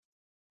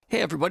Hey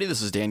everybody,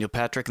 this is Daniel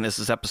Patrick, and this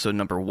is episode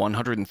number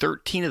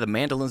 113 of the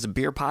Mandolins of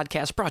Beer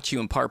podcast, brought to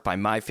you in part by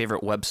my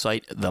favorite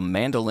website, the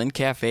Mandolin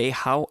Cafe.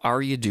 How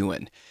are you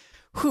doing?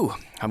 Whew,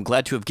 I'm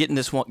glad to have gotten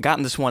this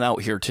one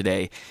out here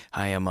today.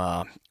 I am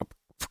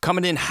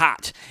coming in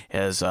hot,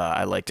 as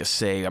I like to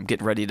say. I'm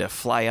getting ready to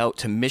fly out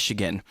to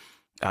Michigan.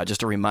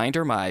 Just a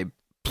reminder, my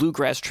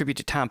bluegrass tribute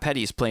to Tom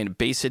Petty is playing in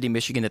Bay City,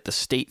 Michigan at the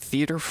State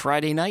Theater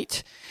Friday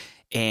night.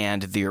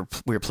 And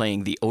we're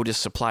playing the Otis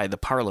Supply, the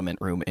Parliament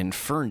Room in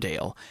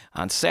Ferndale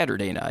on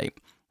Saturday night.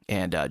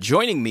 And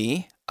joining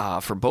me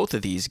for both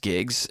of these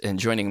gigs and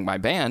joining my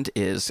band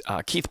is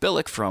Keith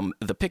Billick from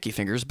the Picky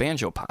Fingers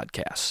Banjo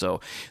podcast.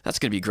 So that's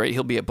going to be great.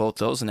 He'll be at both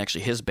those, and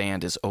actually his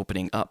band is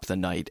opening up the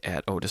night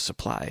at Otis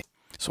Supply.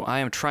 So I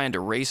am trying to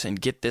race and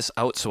get this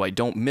out so I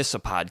don't miss a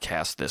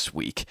podcast this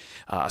week.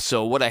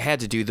 So what I had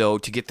to do, though,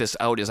 to get this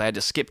out is I had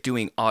to skip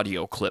doing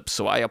audio clips.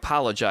 So I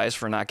apologize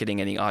for not getting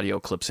any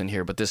audio clips in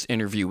here, but this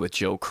interview with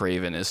Joe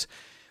Craven is,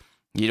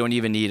 you don't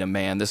even need him,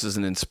 man. This is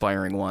an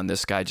inspiring one.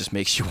 This guy just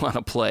makes you want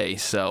to play.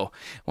 So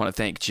I want to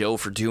thank Joe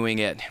for doing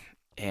it,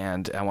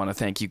 and I want to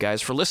thank you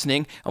guys for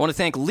listening. I want to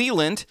thank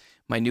Leland,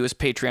 my newest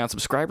Patreon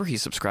subscriber.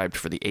 He's subscribed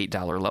for the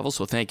 $8 level,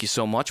 so thank you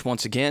so much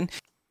once again.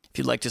 If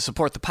you'd like to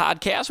support the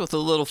podcast with a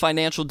little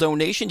financial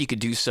donation, you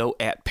could do so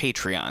at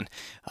Patreon.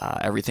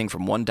 Everything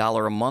from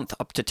 $1 a month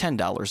up to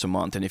 $10 a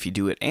month. And if you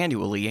do it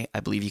annually,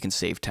 I believe you can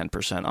save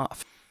 10%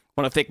 off.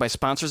 I want to thank my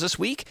sponsors this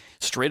week.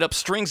 Straight Up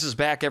Strings is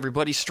back,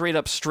 everybody. Straight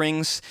Up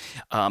Strings.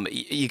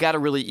 You have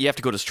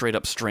to go to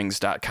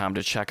straightupstrings.com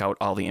to check out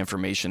all the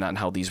information on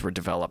how these were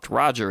developed.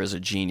 Roger is a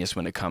genius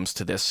when it comes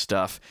to this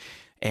stuff.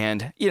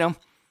 And,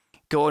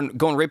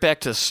 going right back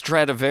to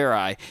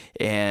Stradivari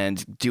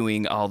and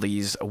doing all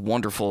these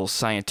wonderful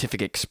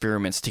scientific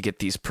experiments to get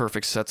these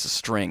perfect sets of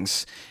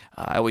strings.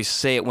 I always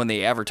say it when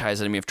they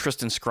advertise it. I mean, if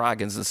Tristan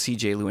Scroggins and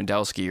C.J.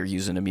 Lewandowski are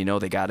using them,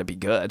 they got to be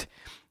good.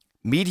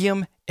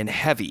 Medium and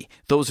heavy.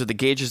 Those are the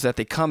gauges that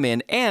they come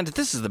in. And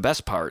this is the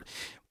best part.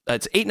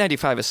 It's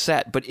 $8.95 a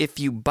set, but if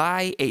you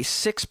buy a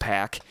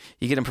 6-pack,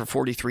 you get them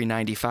for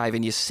 $43.95,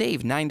 and you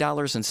save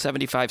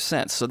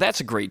 $9.75. So that's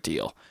a great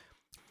deal.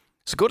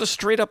 So go to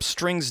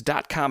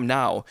straightupstrings.com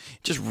now.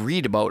 Just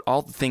read about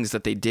all the things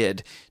that they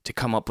did to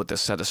come up with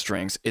this set of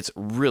strings. It's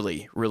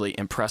really, really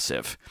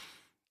impressive.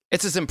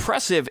 It's as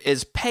impressive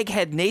as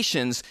Peghead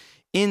Nation's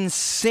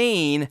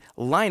insane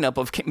lineup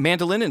of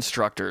mandolin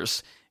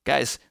instructors.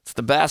 Guys, it's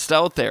the best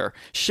out there.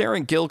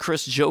 Sharon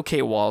Gilchrist, Joe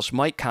K. Walsh,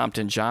 Mike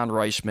Compton, John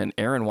Reichman,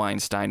 Aaron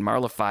Weinstein,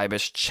 Marla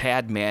Fibish,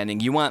 Chad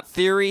Manning. You want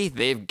theory?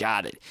 They've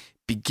got it.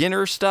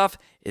 Beginner stuff?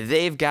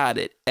 They've got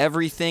it.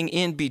 Everything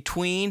in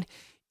between?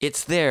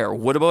 It's there.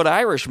 What about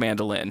Irish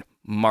mandolin?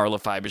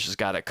 Marla Fibish has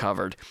got it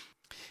covered.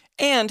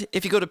 And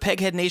if you go to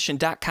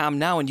pegheadnation.com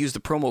now and use the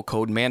promo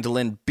code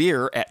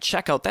MandolinBeer at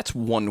checkout, that's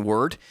one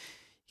word,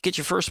 you get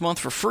your first month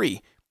for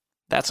free.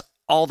 That's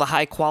all the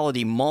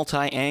high-quality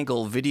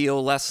multi-angle video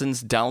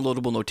lessons,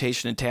 downloadable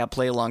notation and tab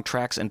play-along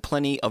tracks, and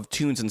plenty of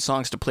tunes and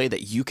songs to play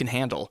that you can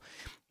handle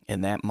in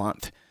that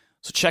month.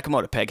 So check them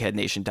out at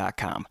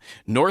pegheadnation.com.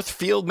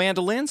 Northfield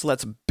Mandolins,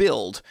 let's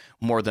build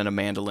more than a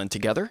mandolin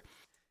together.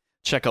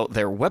 Check out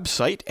their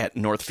website at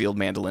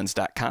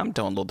northfieldmandolins.com.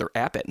 Download their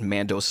app at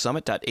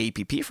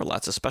mandosummit.app for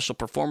lots of special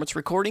performance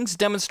recordings,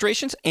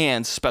 demonstrations,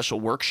 and special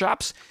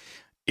workshops.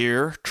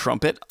 Ear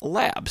Trumpet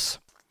Labs.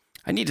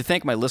 I need to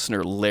thank my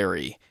listener,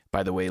 Larry.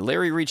 By the way,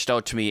 Larry reached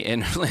out to me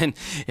and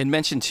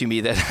mentioned to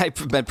me that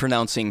I've been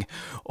pronouncing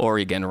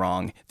Oregon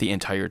wrong the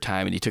entire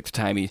time, and he took the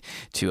time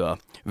to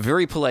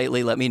very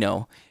politely let me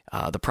know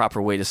the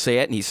proper way to say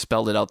it, and he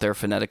spelled it out there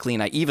phonetically,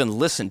 and I even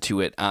listened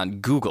to it on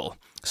Google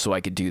so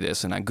I could do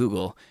this, and on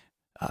Google,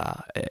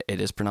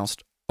 it is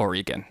pronounced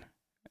Oregon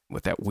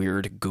with that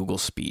weird Google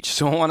speech.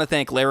 So I want to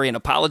thank Larry and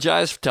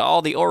apologize to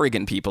all the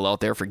Oregon people out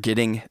there for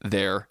getting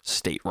their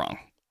state wrong.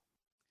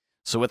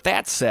 So with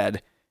that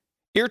said,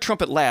 Ear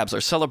Trumpet Labs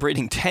are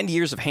celebrating 10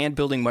 years of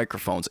hand-building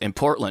microphones in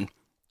Portland,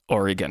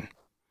 Oregon.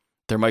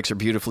 Their mics are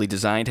beautifully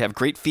designed, have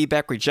great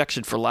feedback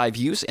rejection for live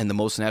use, and the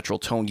most natural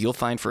tone you'll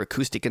find for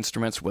acoustic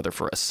instruments, whether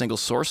for a single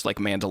source like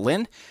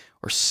mandolin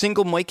or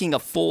single miking a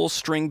full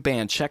string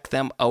band. Check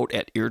them out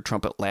at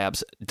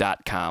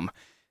eartrumpetlabs.com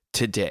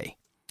today.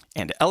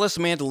 And Ellis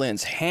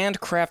Mandolins,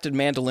 handcrafted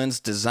mandolins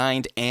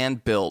designed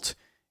and built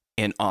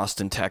in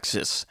Austin,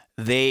 Texas.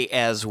 They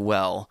as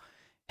well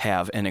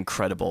have an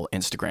incredible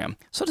Instagram.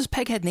 So does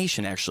Peghead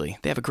Nation, actually.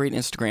 They have a great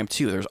Instagram,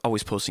 too. They're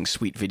always posting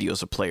sweet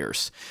videos of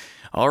players.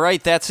 All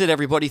right, that's it,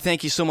 everybody.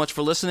 Thank you so much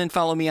for listening.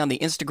 Follow me on the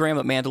Instagram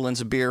at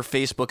Mandolins of Beer,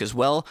 Facebook as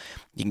well.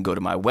 You can go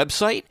to my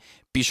website.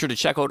 Be sure to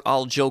check out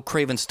all Joe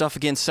Craven stuff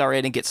again. Sorry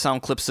I didn't get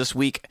sound clips this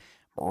week.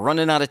 I'm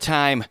running out of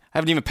time. I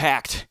haven't even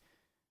packed.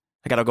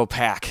 I gotta go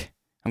pack.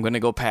 I'm gonna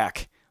go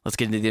pack. Let's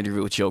get into the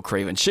interview with Joe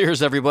Craven.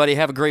 Cheers, everybody.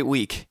 Have a great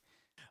week.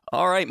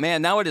 All right,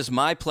 man. Now it is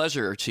my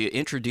pleasure to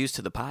introduce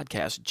to the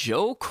podcast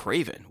Joe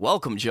Craven.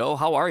 Welcome, Joe.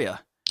 How are you?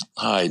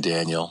 Hi,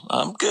 Daniel.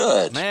 I'm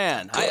good.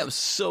 Man, Good. I am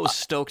so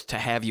stoked to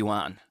have you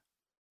on.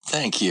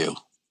 Thank you.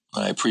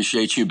 I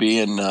appreciate you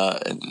being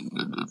the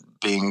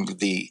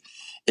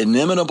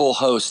inimitable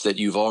host that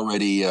you've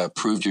already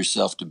proved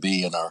yourself to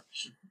be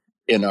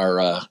in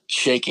our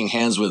shaking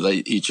hands with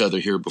each other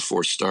here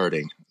before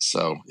starting.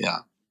 So, yeah,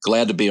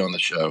 glad to be on the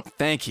show.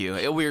 Thank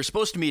you. We were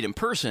supposed to meet in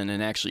person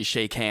and actually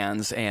shake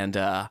hands, and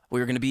we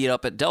were going to be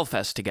up at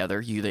Delfest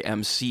together. You, the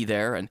MC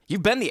there, and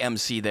you've been the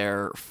MC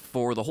there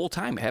for the whole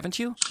time, haven't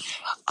you?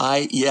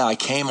 I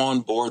came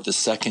on board the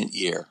second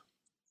year.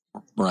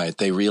 Right.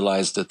 They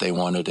realized that they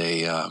wanted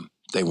a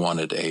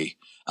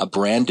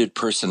branded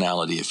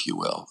personality, if you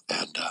will,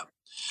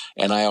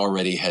 and I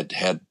already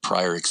had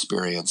prior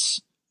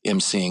experience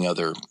emceeing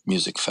other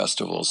music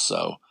festivals,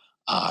 so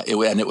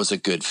it was a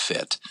good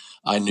fit.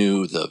 I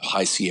knew the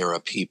High Sierra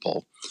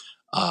people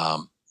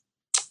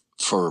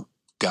for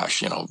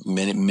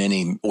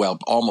many, well,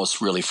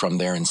 almost really from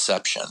their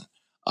inception,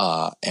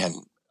 and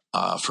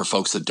for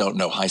folks that don't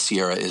know, High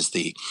Sierra is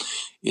the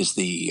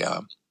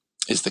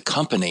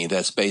company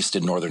that's based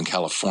in Northern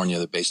California.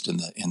 They're based in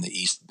the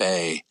East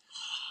Bay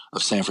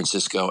of San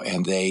Francisco,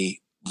 and they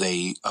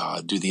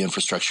do the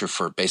infrastructure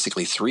for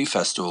basically 3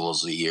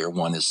 festivals a year.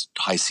 One is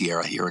High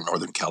Sierra here in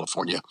Northern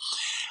California,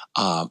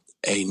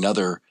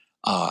 another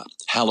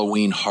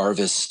Halloween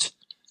Harvest,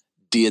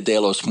 Dia de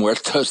los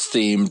Muertos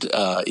themed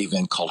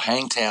event called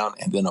Hangtown,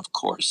 and then of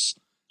course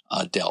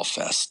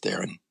Delfest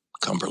there in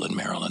Cumberland,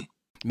 Maryland.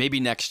 Maybe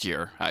next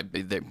year.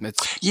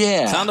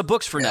 It's on the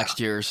books for next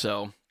year.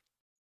 So,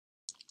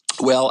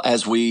 well,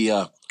 as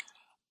I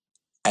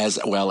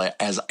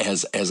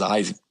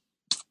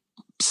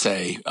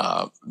say,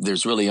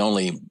 there's really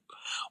only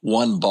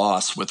one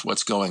boss with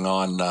what's going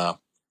on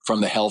from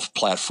the health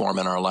platform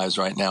in our lives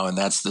right now, and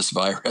that's this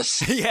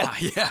virus. Yeah,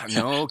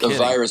 no kidding. The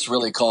virus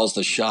really calls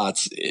the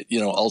shots,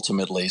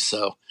 ultimately.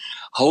 So,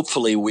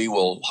 hopefully, we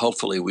will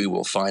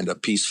find a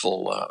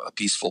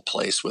peaceful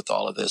place with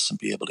all of this and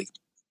be able to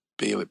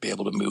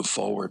move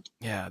forward.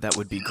 Yeah, that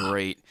would be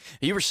great.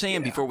 You were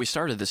saying before we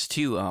started this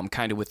too,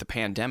 kind of with the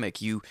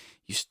pandemic, you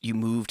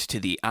moved to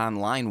the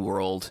online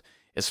world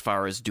as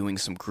far as doing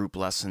some group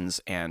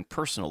lessons and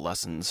personal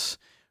lessons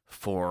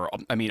for,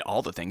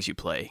 all the things you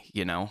play,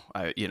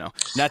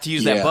 not to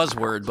use that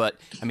buzzword, but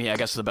I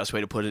guess the best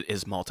way to put it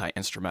is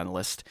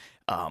multi-instrumentalist.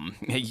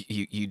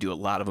 You do a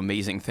lot of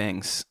amazing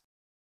things.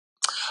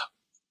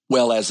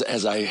 Well,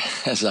 as I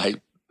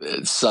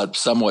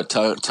somewhat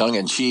tongue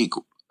in cheek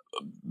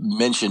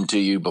mentioned to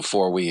you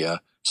before we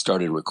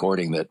started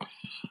recording, that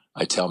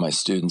I tell my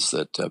students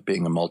that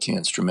being a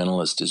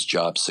multi-instrumentalist is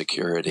job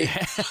security.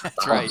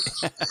 That's right.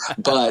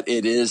 But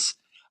it is,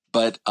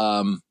 but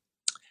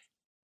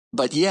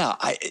yeah,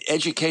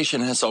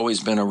 education has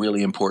always been a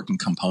really important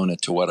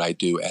component to what I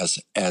do as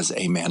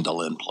a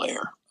mandolin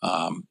player.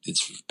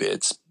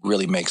 It's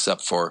really makes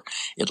up for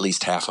at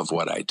least half of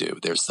what I do.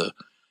 There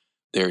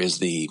is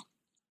the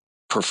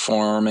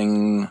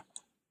performing,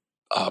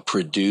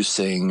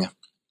 producing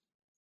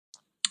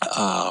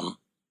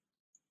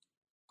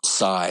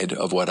side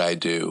of what I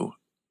do,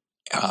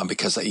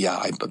 because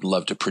I would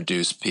love to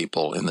produce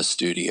people in the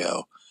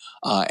studio,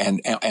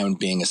 and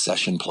being a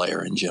session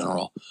player in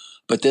general.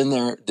 But then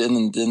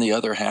the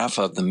other half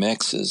of the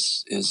mix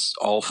is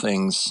all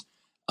things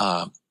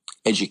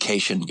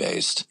education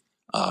based,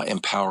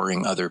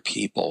 empowering other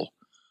people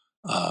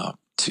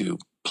to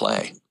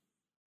play,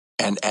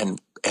 and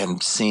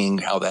seeing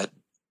how that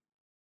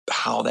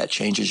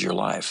changes your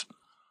life,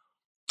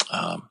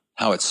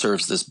 how it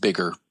serves this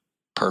bigger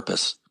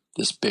purpose,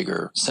 this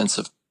bigger sense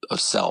of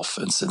self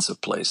and sense of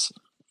place.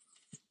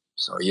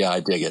 So I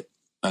dig it.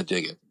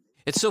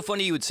 It's so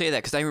funny you would say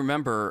that, because I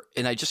remember,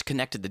 and I just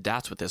connected the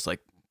dots with this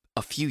like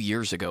a few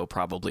years ago,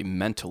 probably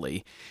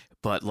mentally,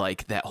 but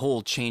like that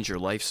whole change your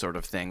life sort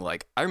of thing.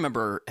 Like I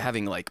remember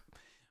having like,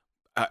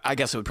 I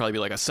guess it would probably be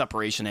like a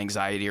separation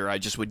anxiety, or I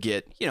just would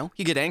get, you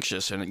get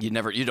anxious and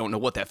you don't know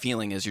what that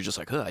feeling is. You're just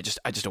like, I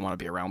just don't want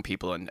to be around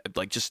people. And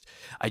like,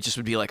 I just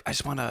would be like, I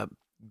just want to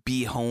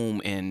be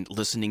home and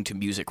listening to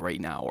music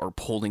right now, or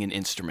holding an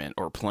instrument,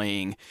 or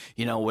playing,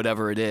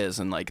 whatever it is.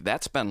 And like,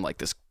 that's been like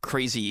this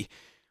crazy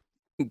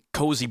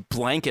cozy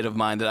blanket of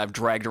mine that I've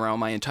dragged around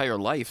my entire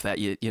life, that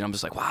I'm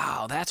just like,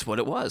 wow, that's what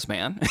it was,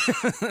 man.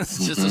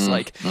 It's just it's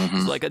like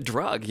a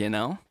drug,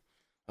 a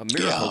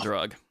miracle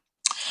drug.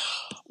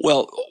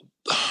 Well,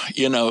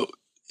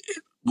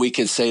 we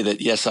could say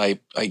that, yes, I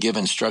give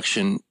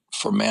instruction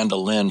for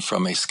mandolin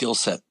from a skill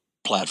set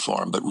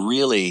platform, but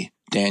really,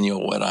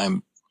 Daniel, what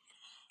I'm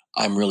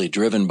really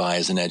driven by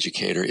as an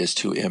educator is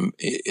to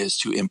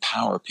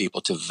empower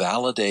people, to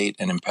validate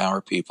and empower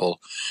people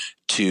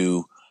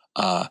to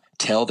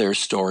tell their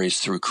stories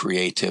through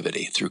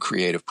creativity, through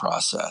creative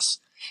process.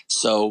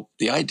 So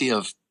the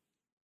idea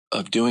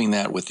of doing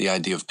that with the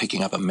idea of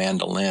picking up a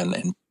mandolin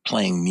and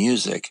playing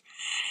music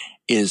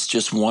is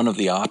just one of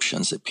the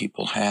options that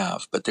people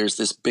have. But there's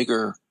this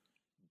bigger,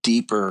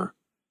 deeper,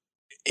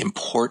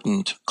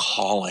 important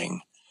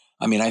calling.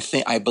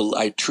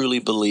 I truly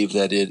believe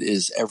that it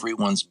is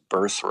everyone's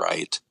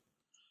birthright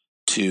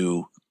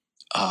to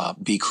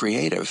be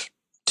creative,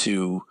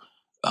 to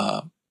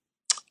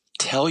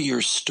tell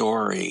your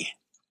story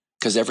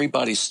because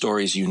everybody's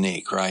story is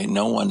unique, right?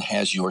 No one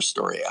has your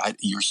story.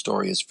 Your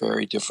story is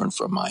very different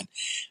from mine.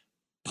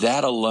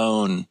 That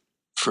alone,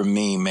 for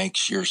me,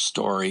 makes your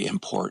story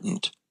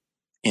important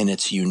in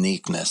its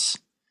uniqueness.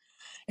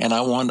 And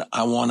I want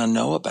to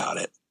know about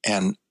it.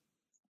 And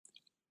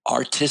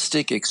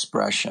artistic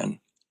expression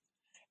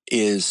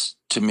is,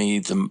 to me,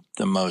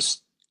 the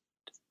most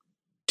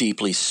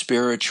deeply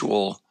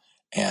spiritual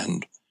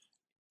and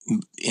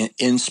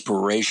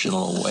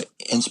inspirational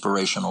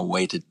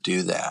way to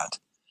do that.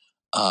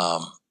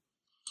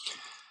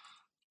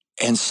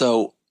 And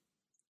so,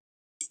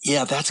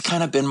 yeah, that's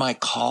kind of been my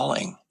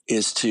calling,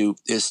 is to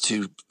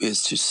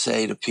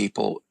say to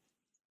people,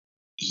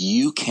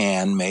 you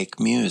can make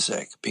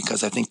music,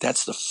 because I think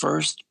that's the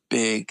first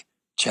big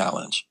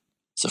challenge.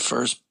 It's the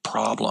first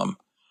problem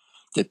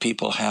that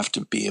people have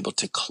to be able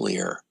to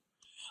clear.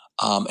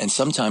 And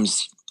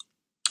sometimes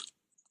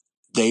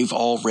they've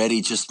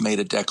already just made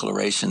a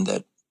declaration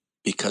that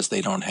because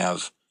they don't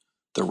have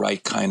the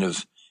right kind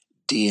of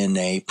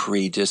DNA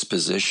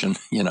predisposition,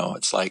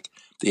 it's like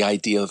the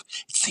idea of,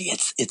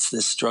 it's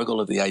this struggle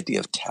of the idea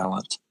of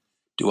talent.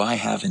 Do I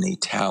have any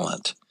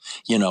talent?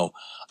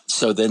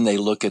 So then they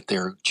look at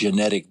their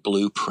genetic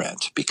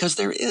blueprint, because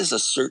there is a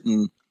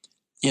certain,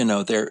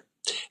 there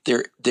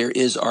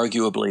is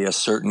arguably a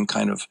certain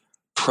kind of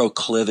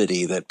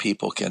proclivity that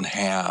people can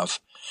have,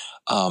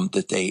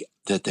 that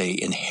they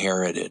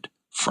inherited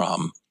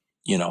from,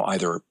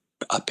 either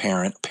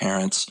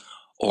parents,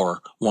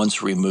 or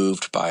once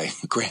removed by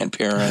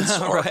grandparents,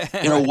 or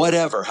right.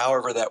 whatever,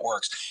 however that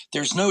works.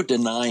 There's no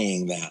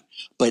denying that,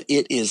 but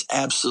it is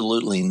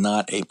absolutely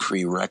not a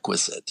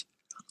prerequisite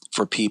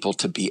for people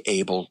to be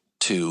able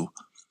to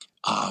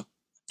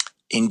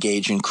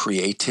engage in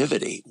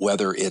creativity,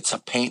 whether it's a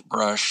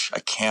paintbrush,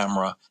 a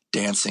camera,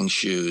 dancing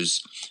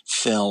shoes,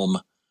 film,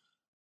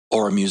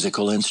 or a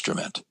musical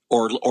instrument,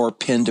 or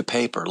pen to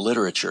paper,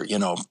 literature,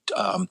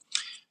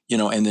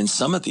 and then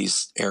some of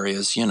these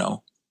areas,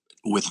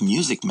 with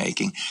music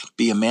making,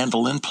 be a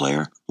mandolin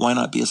player. Why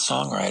not be a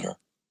songwriter?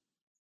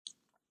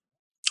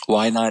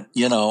 Why not,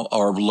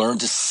 or learn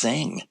to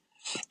sing,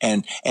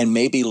 and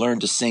maybe learn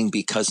to sing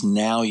because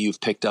now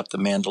you've picked up the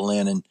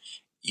mandolin and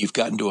you've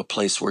gotten to a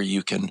place where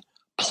you can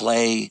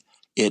play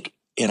it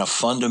in a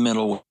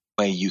fundamental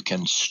way. You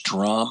can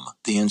strum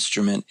the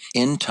instrument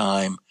in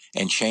time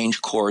and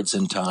change chords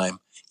in time,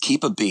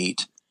 keep a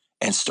beat,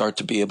 and start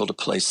to be able to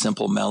play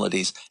simple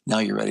melodies. Now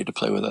you're ready to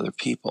play with other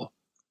people.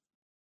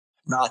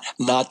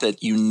 Not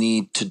that you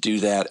need to do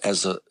that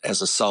as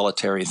a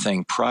solitary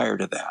thing prior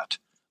to that.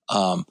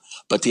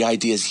 But the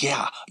idea is,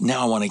 yeah,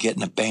 now I want to get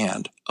in a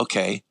band.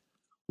 Okay,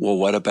 well,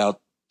 what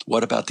about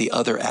the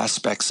other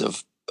aspects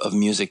of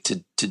music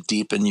to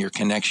deepen your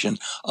connection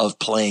of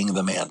playing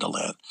the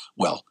mandolin?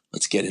 Well,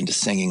 let's get into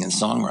singing and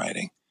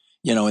songwriting,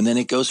 and then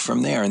it goes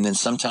from there. And then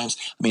sometimes,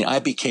 I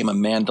became a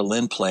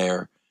mandolin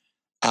player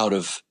out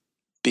of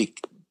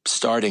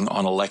starting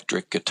on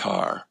electric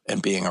guitar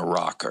and being a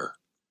rocker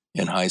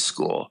in high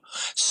school.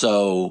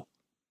 So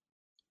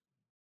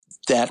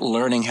that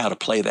learning how to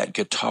play that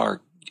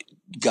guitar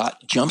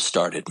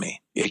jump-started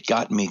me. It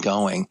got me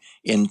going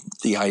in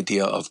the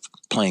idea of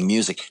playing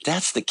music.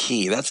 That's the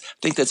key. I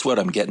think that's what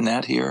I'm getting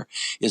at here,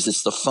 is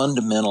it's the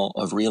fundamental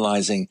of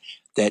realizing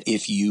that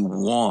if you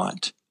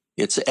want,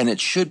 and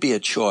it should be a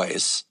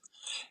choice,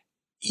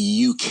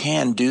 you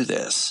can do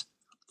this.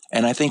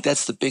 And I think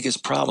that's the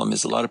biggest problem,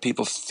 is a lot of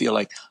people feel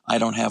like, I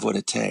don't have what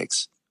it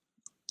takes.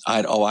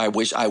 I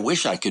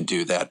wish I could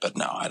do that, but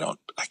no,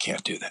 I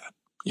can't do that.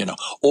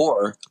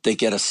 Or they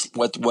get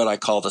what I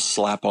call the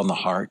slap on the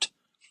heart.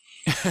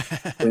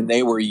 When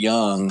they were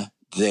young,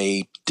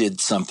 they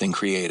did something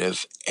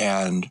creative,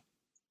 and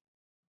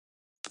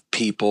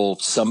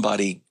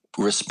somebody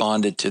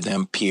responded to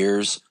them,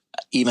 peers,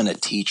 even a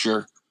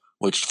teacher,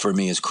 which for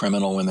me is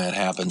criminal when that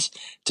happens,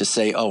 to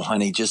say, "Oh,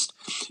 honey, just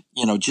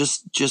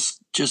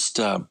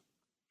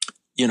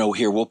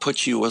here, we'll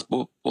put you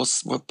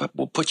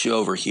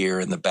over here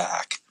in the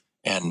back,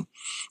 and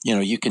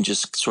you can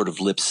just sort of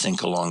lip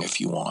sync along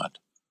if you want."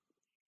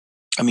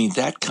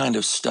 That kind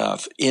of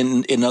stuff,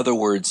 in other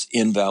words,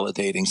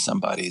 invalidating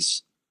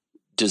somebody's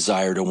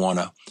desire to want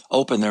to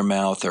open their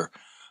mouth or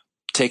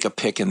take a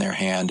pick in their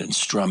hand and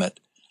strum it.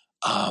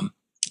 And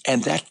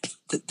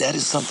that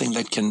is something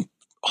that can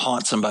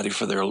haunt somebody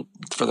for their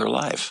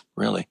life,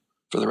 really,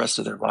 for the rest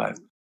of their life.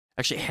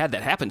 Actually had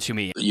that happen to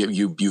me.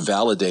 You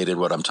validated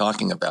what I'm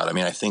talking about.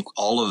 I think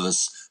all of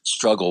us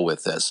struggle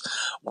with this.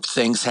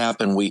 Things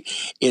happen.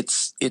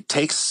 It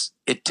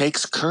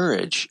takes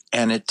courage,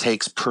 and it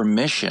takes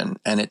permission,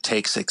 and it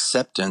takes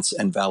acceptance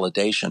and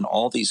validation.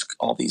 All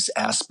these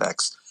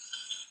aspects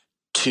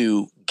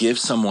to give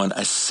someone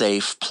a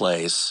safe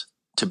place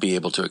to be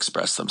able to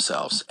express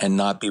themselves and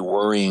not be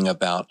worrying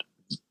about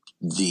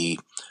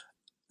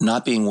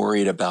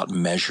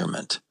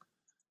measurement.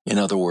 In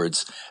other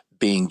words,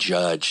 being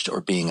judged or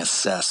being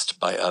assessed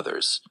by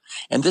others.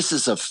 And this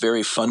is a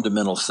very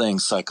fundamental thing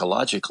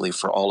psychologically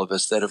for all of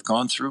us that have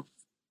gone through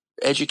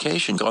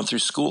education, gone through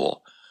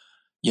school.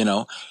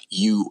 You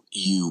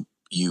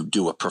you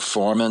do a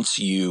performance,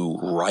 you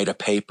write a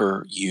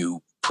paper,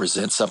 you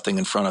present something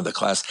in front of the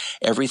class.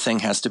 Everything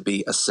has to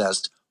be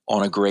assessed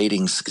on a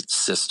grading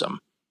system.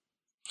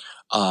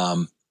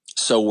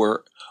 So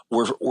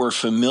we're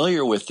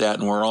familiar with that,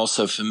 and we're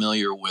also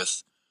familiar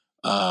with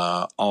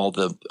all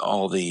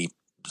the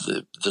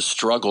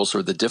struggles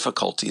or the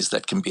difficulties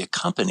that can be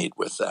accompanied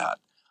with that.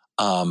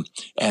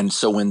 And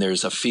so when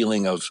there's a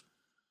feeling of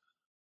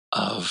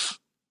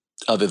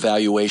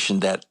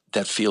evaluation that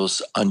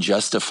feels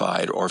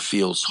unjustified or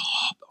feels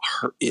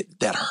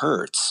that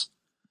hurts,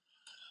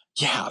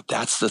 yeah,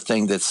 that's the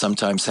thing that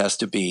sometimes has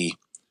to be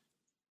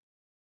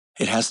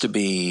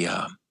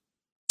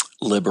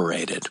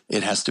liberated.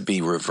 It has to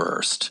be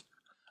reversed.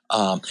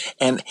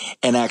 And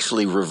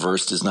actually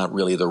reversed is not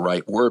really the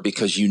right word,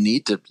 because you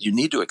need to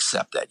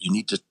accept that. You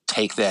need to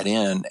take that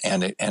in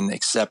and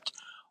accept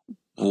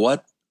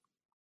what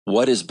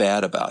is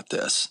bad about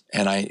this.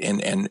 And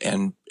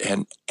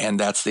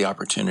that's the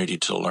opportunity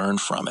to learn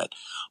from it.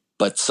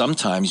 But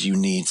sometimes you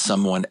need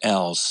someone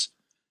else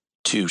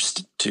to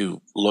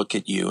look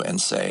at you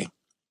and say,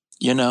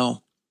 you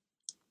know,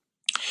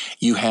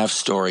 you have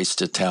stories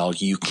to tell.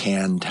 You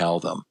can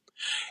tell them.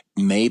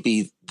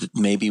 Maybe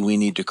we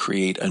need to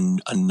create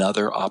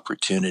another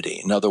opportunity.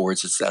 In other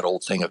words, it's that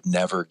old thing of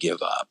never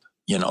give up.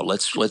 You know,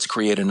 let's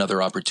create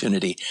another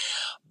opportunity.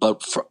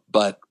 But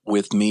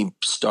with me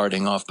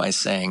starting off by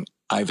saying,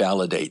 I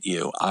validate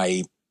you.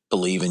 I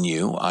believe in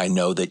you. I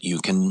know that you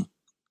can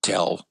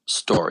tell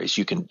stories.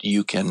 You can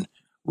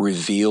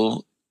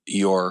reveal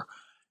you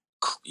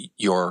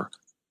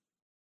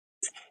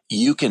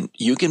can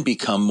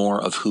become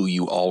more of who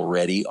you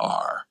already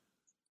are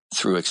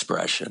through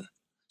expression.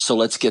 So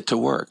let's get to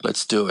work.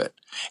 Let's do it.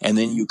 And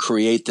then you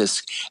create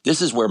this.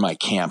 This is where my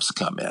camps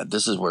come in.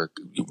 This is where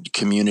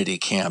community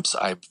camps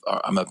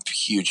I'm a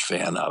huge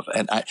fan of.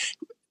 And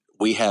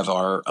we have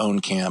our own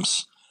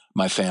camps,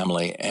 my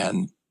family,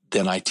 and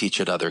then I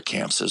teach at other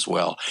camps as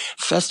well.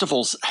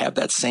 Festivals have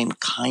that same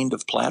kind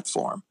of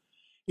platform.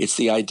 It's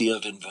the idea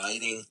of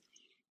inviting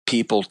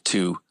people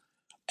to,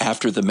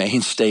 after the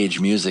main stage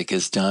music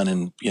is done,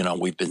 and you know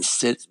we've been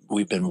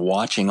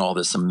watching all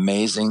this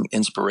amazing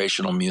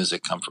inspirational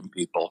music come from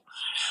people,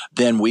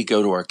 then we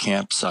go to our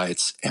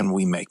campsites and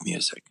we make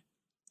music,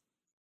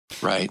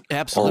 right?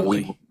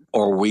 Absolutely.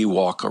 Or we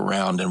walk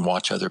around and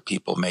watch other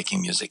people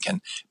making music,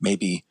 and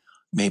maybe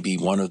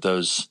one of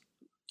those,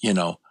 you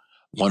know,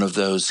 one of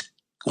those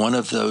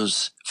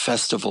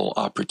festival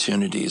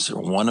opportunities, or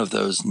one of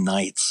those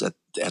nights at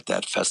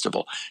that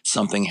festival,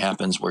 something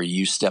happens where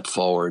you step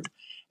forward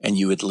and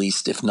you, at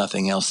least, if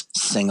nothing else,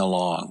 sing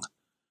along,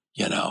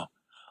 you know.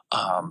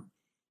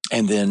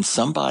 And then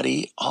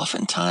somebody,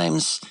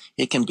 oftentimes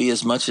it can be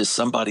as much as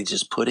somebody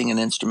just putting an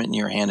instrument in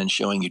your hand and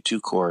showing you two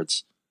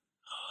chords,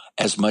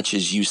 as much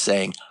as you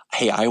saying,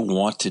 hey, I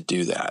want to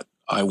do that.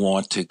 I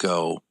want to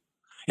go.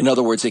 In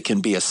other words, it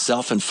can be a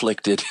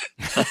self-inflicted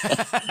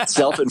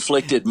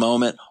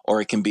moment,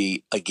 or it can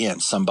be, again,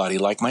 somebody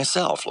like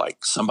myself,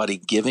 like somebody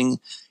giving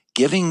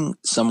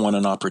someone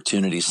an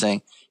opportunity,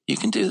 saying, you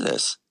can do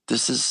this.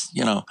 This is,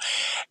 you know,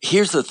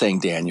 here's the thing,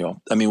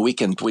 Daniel. I mean, we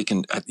can,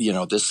 you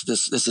know, this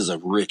is a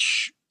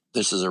rich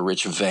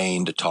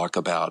vein to talk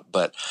about,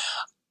 but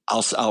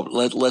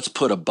let's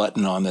put a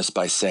button on this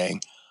by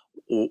saying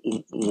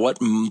what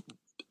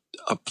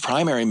a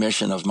primary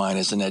mission of mine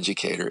as an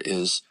educator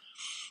is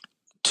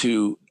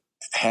to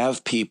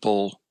have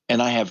people,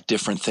 and I have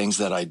different things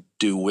that I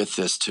do with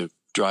this to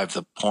drive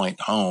the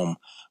point home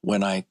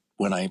when I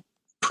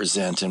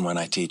present and when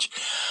I teach.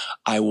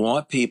 I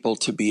want people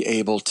to be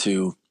able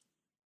to,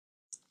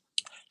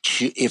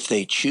 if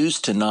they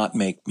choose to not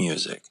make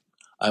music,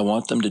 I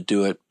want them to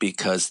do it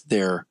because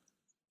they're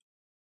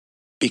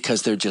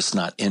just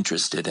not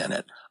interested in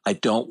it. I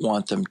don't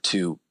want them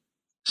to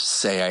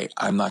say,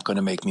 I'm not going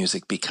to make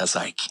music because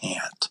I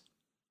can't,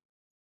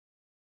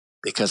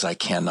 because I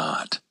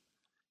cannot.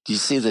 Do you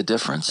see the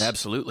difference?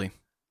 Absolutely.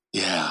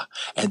 Yeah.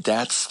 And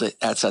that's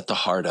at the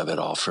heart of it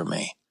all for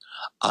me.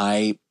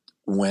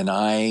 When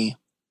I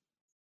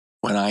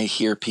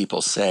hear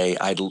people say,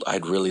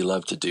 I'd really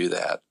love to do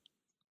that,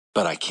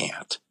 but I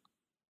can't.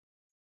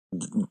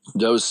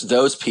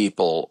 Those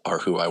people are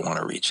who I want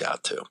to reach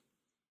out to,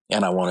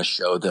 and I want to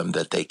show them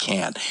that they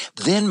can.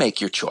 Then make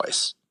your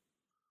choice.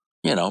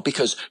 You know,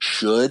 because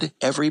should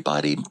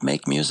everybody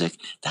make music?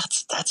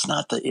 That's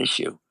not the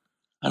issue.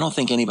 I don't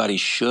think anybody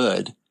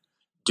should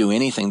do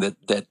anything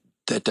that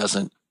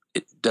doesn't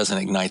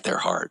ignite their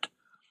heart.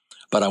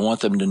 But I want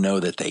them to know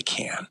that they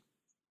can.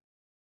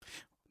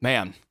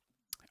 Man.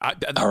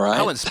 All right.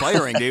 How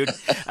inspiring, dude!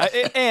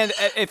 And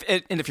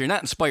if you're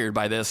not inspired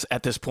by this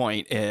at this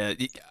point,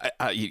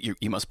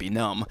 you must be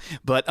numb.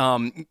 But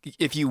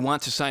if you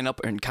want to sign up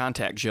and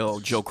contact Joe,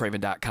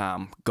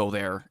 joecraven.com, go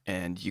there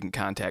and you can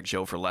contact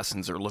Joe for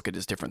lessons or look at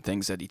his different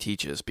things that he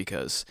teaches.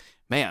 Because,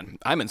 man,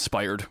 I'm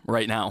inspired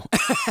right now.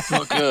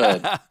 Well,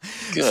 good.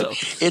 So,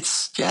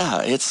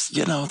 it's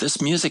you know,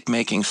 this music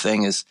making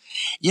thing is,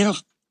 you know,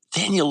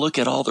 then you look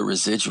at all the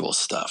residual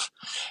stuff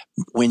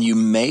when you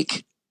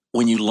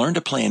learn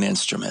to play an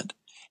instrument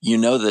You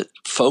know that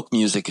folk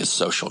music is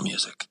social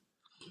music.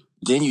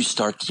 Then you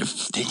start to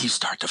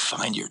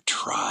find your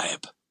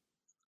tribe.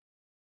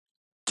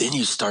 Then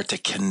you start to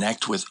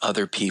connect with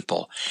other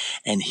people.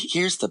 And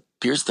here's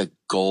the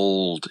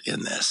gold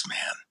in this,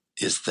 man,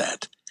 is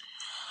that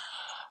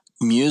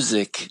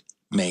music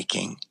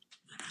making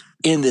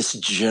in this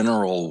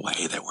general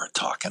way that we're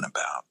talking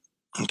about,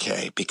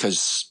 okay?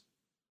 Because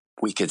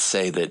we could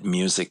say that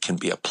music can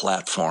be a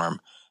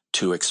platform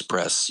to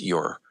express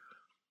your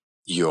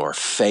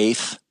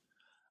faith,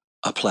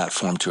 a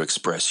platform to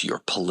express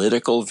your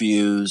political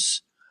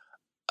views,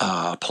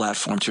 a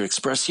platform to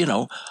express,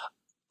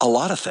 a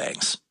lot of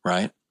things,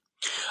 right?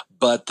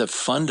 But the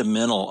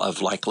fundamental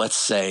of, like, let's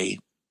say,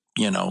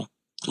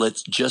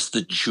 let's just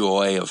the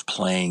joy of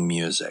playing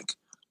music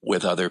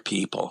with other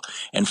people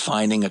and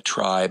finding a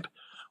tribe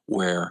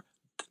where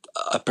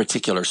a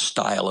particular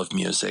style of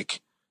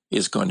music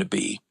is going to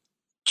be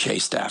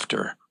chased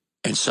after.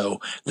 And so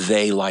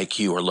they, like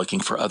you, are looking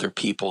for other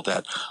people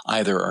that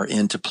either are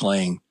into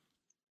playing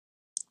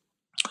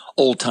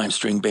old time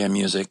string band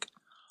music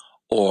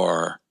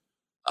or,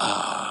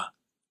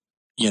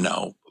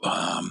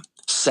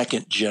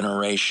 second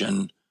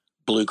generation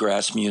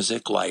bluegrass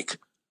music like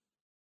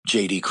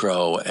J.D.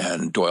 Crowe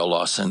and Doyle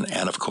Lawson,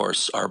 and of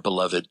course our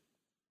beloved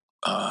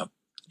Dale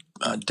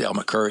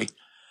McCurry.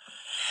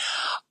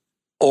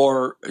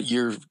 Or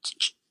you're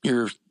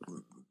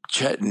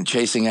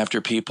chasing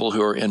after people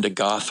who are into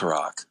goth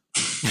rock.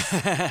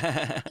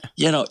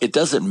 It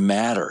doesn't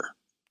matter.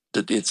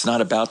 It's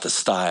not about the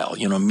style.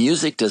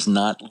 Music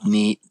doesn't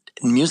need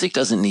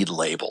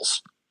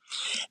labels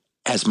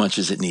as much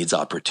as it needs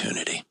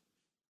opportunity.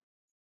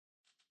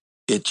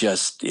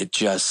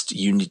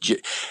 You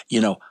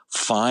need,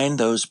 find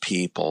those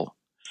people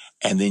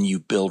and then you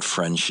build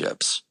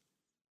friendships.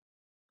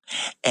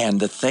 And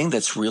the thing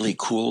that's really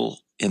cool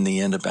in the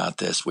end about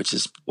this, which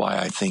is why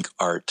I think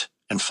art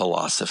and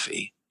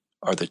philosophy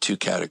are the two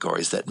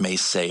categories that may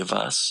save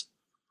us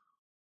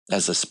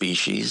as a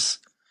species,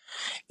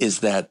 is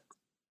that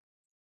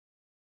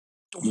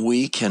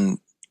we can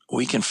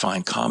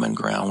find common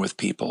ground with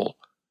people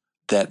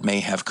that may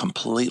have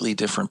completely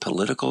different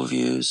political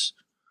views,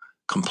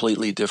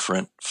 completely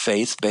different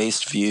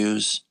faith-based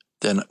views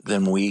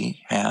than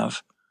we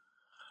have,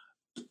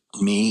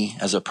 me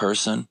as a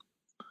person,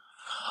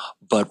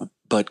 but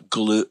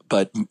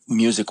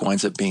music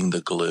winds up being the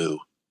glue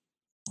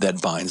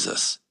that binds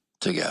us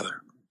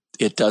together.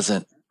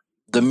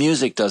 The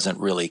music doesn't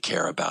really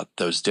care about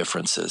those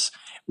differences.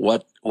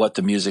 What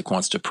the music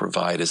wants to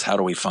provide is, how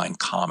do we find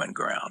common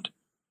ground?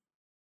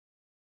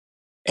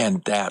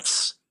 And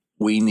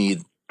we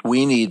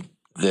need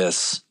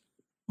this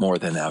more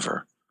than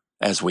ever,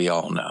 as we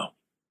all know.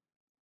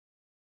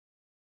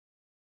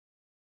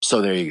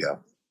 So there you go.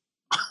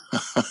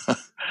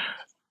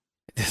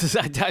 This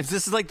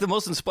is like the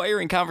most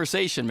inspiring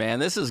conversation, man.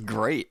 This is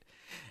great.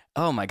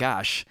 Oh my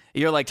gosh,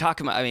 you're like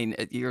talking about. I mean,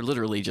 you're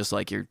literally just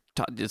like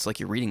it's like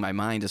you're reading my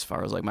mind as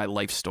far as like my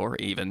life story,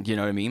 even. You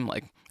know what I mean?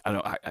 Like, I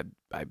don't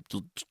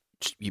know.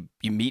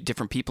 You meet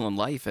different people in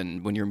life,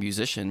 and when you're a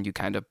musician, you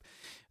kind of,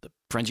 the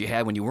friends you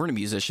had when you weren't a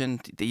musician,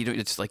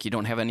 it's like you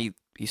don't have any.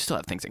 You still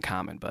have things in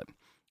common, but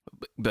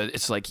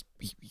it's like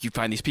you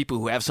find these people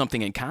who have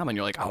something in common.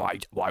 You're like, oh,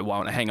 I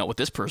want to hang out with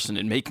this person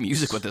and make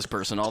music with this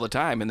person all the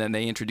time, and then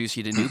they introduce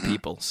you to new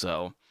people.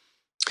 So,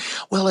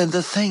 well, and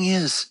the thing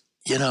is,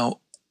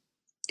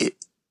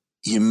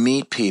 you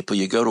meet people.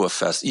 You go to a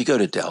fest. You go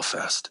to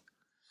Delfest,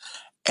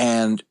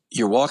 and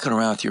you're walking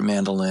around with your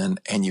mandolin,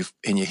 and you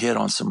hit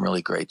on some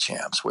really great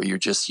jams where you're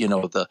just,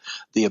 the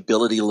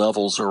ability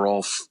levels are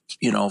all,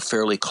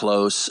 fairly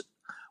close,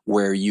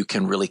 where you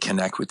can really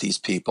connect with these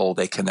people.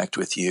 They connect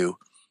with you.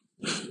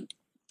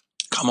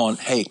 Come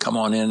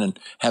on in and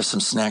have some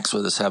snacks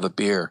with us, have a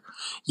beer.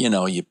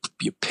 You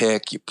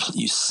pick,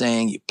 you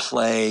sing, you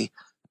play,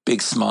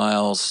 big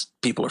smiles,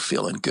 people are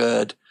feeling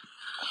good.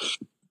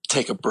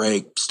 Take a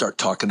break, start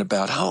talking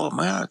about, oh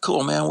man,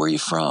 cool man, where are you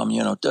from?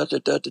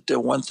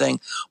 One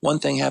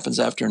thing happens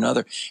after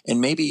another.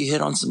 And maybe you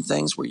hit on some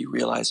things where you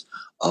realize,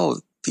 oh,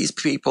 these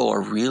people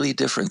are really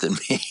different than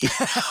me,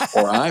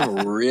 or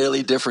I'm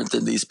really different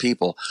than these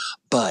people.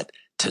 But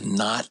to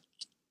not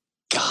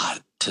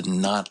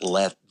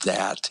let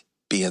that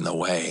be in the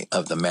way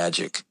of the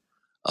magic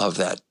of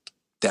that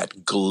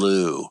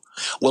glue.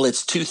 Well,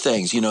 it's two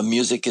things.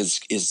 Music is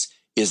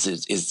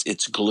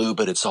it's glue,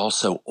 but it's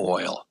also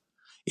oil.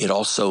 It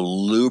also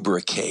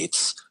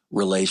lubricates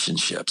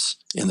relationships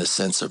in the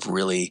sense of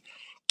really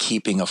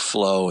keeping a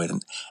flow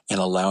and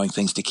allowing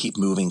things to keep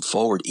moving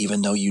forward,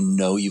 even though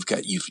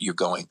you're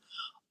going,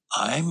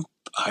 I'm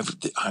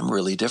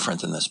really different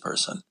than this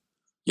person,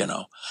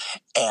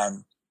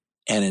 and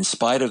in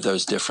spite of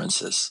those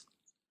differences,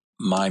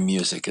 my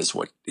music is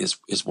what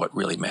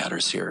really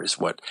matters here,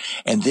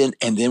 and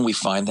then we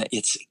find that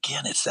it's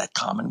that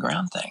common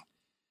ground thing.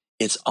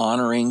 It's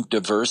honoring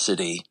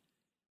diversity.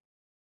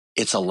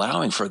 It's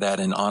allowing for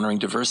that and honoring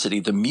diversity.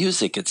 The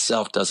music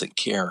itself doesn't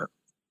care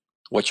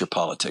what your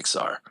politics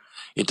are.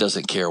 It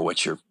doesn't care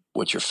what your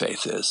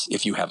faith is.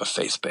 If you have a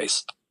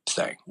faith-based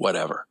thing,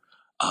 whatever.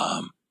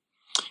 Um,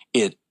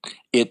 it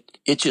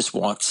it just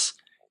wants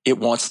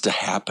to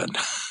happen.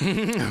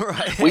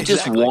 Right. we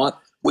Exactly.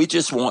 we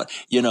just want,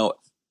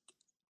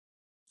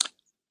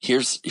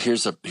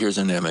 here's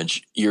an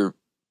image. You're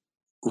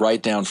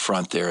right down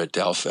front there at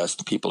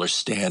Delfest. People are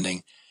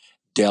standing.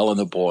 Dell and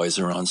the boys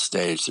are on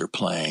stage. They're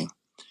playing,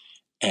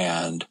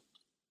 and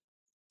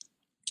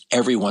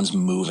everyone's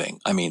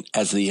moving. I mean,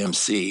 as the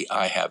MC,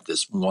 I have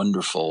this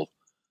wonderful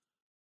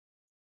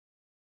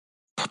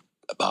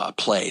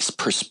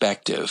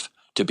perspective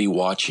to be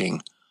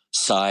watching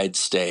side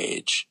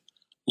stage,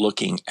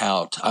 looking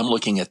out. I'm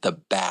looking at the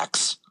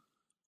backs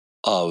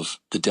of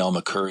the Del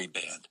McCoury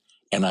band,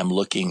 and I'm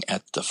looking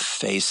at the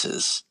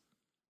faces,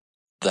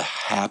 the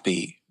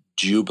happy,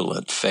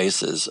 jubilant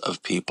faces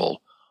of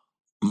people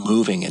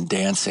moving and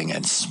dancing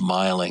and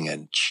smiling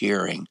and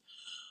cheering,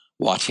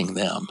 watching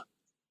them.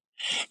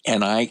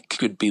 And I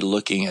could be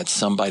looking at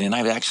somebody, and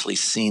I've actually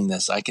seen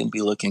this. I can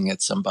be looking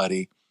at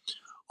somebody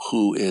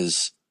who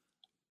is,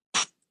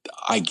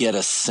 I get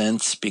a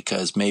sense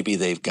because maybe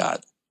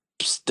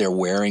they're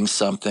wearing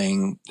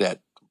something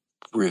that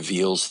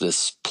reveals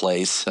this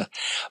place,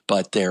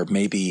 but they're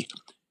maybe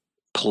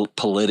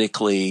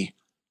politically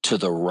to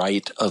the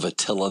right of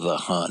Attila the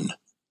Hun.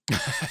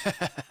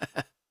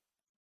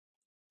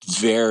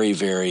 Very,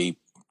 very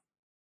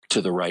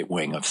to the right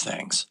wing of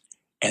things.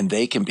 And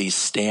they can be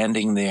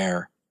standing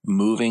there,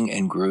 moving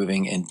and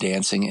grooving and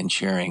dancing and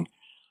cheering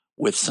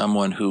with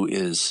someone who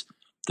is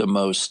the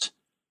most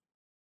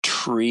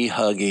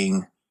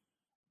tree-hugging,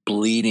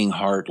 bleeding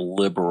heart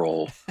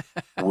liberal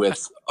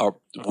with a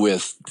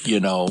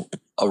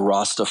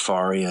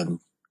Rastafarian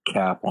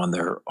cap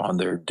on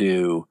their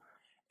do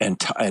and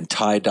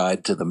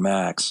tie-dyed to the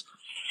max.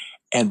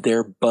 And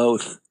they're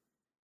both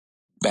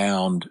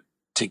bound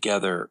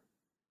together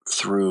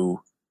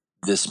through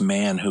this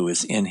man who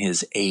is in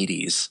his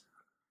 80s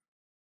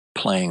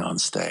playing on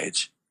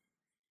stage.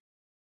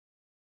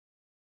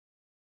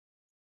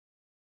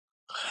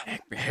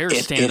 Hair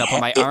standing up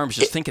on my arms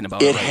just thinking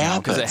about it right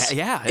happens.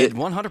 now. It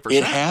 100%.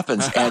 It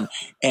happens.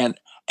 And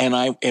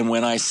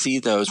when I see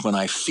those, when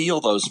I feel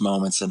those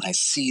moments and I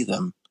see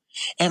them,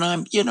 and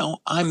I'm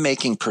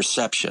making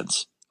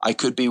perceptions. I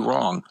could be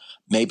wrong.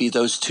 Maybe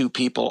those two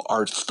people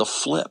are the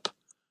flip.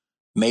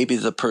 Maybe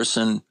the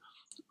person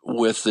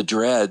with the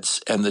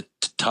dreads and the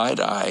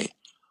tie-dye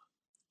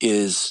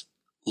is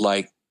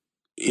like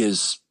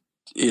is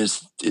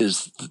the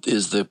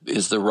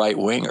right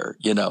winger,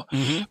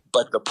 Mm-hmm.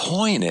 But the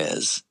point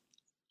is,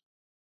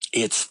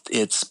 it's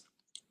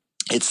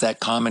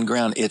that common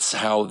ground. It's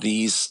how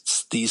these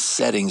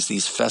settings,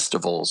 these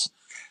festivals,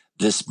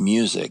 this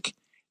music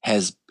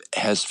has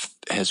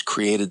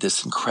created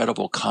this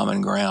incredible common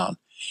ground.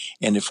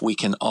 And if we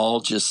can all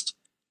just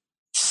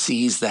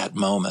seize that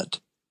moment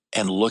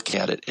and look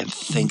at it and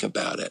think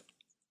about it,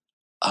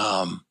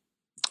 I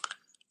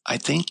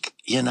think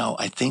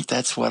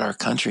that's what our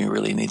country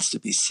really needs to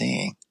be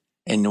seeing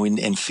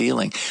and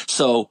feeling.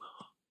 So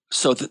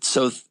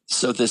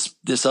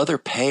this other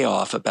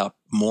payoff about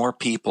more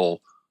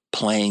people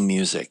playing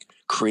music,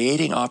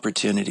 creating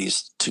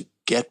opportunities to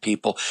get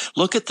people.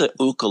 Look at the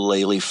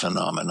ukulele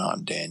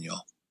phenomenon,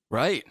 Daniel.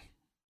 Right.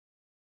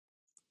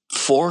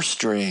 4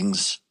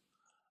 strings,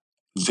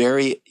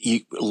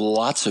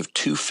 lots of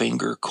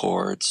 2-finger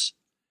chords,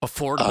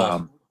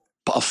 Affordable.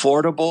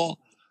 affordable,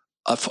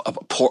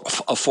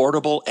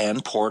 affordable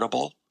and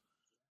portable,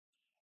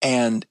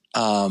 and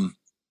how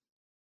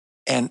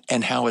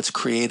it's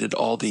created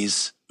all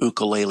these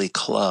ukulele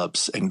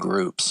clubs and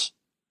groups.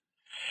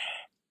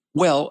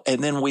 Well,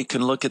 and then we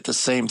can look at the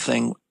same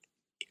thing,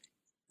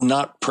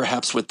 not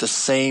perhaps with the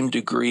same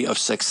degree of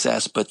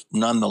success, but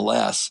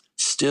nonetheless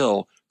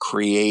still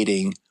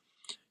creating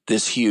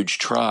this huge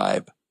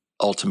tribe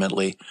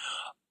ultimately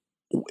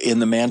in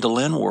the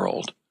mandolin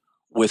world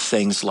with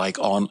things like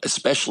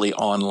especially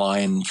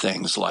online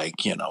things like,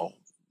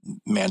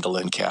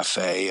 Mandolin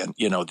Cafe and,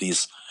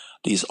 these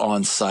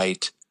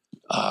on-site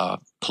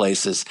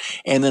places.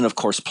 And then, of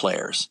course,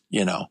 players,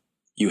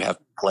 you have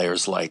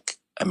players like,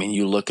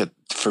 you look at,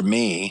 for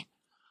me,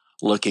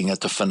 looking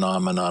at the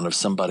phenomenon of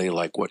somebody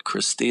like what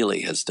Chris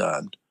Steele has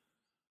done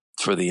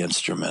for the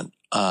instrument.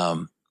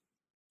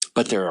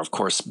 But there are, of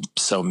course,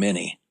 so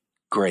many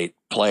great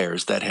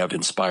players that have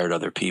inspired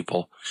other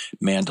people.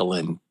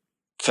 Mandolin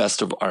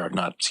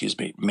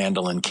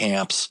mandolin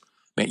camps.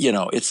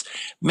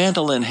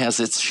 Mandolin has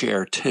its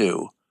share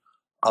too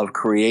of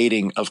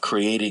creating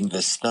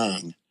this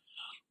thing.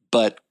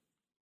 But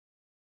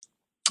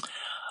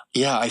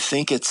yeah, I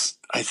think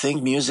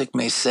music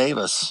may save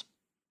us,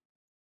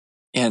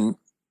 and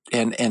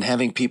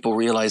having people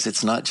realize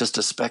it's not just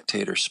a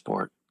spectator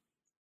sport.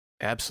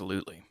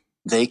 Absolutely.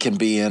 They can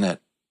be in it.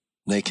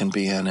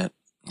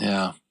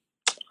 Yeah.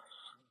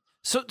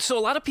 So a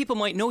lot of people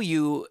might know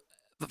you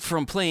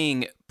from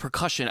playing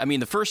percussion.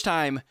 The first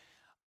time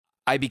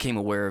I became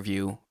aware of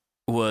you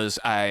was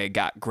I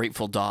got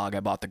Grateful Dog. I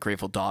bought the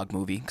Grateful Dog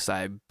movie because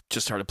I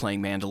just started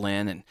playing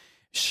mandolin, and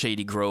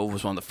Shady Grove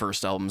was one of the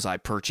first albums I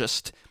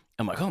purchased.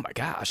 I'm like, oh my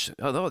gosh,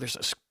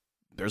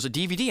 there's a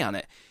DVD on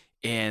it.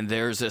 and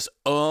there's this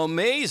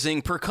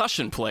amazing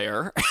percussion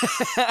player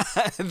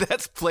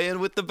that's playing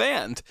with the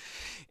band.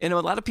 And a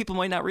lot of people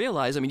might not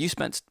realize, I mean, you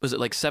spent, was it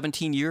like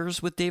 17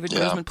 years with David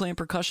Grisman playing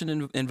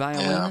percussion and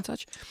violin and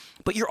such?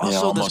 But you're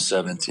also almost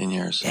 17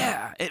 years.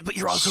 Yeah, but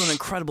you're also an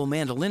incredible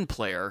mandolin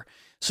player.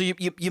 So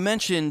you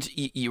mentioned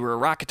you were a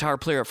rock guitar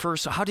player at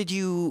first.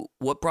 So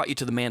what brought you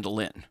to the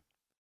mandolin?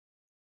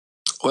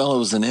 Well, it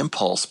was an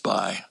impulse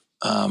buy.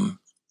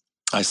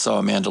 I saw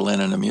a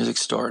mandolin in a music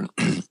store.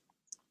 And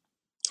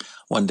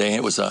one day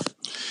it was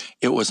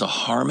a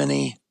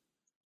harmony,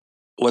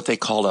 what they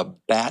called a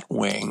bat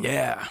wing.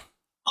 Yeah.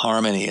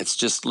 Harmony. It's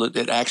just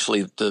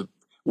actually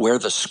where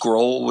the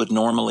scroll would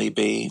normally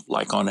be,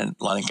 like on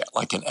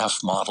like an F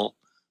model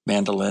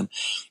mandolin.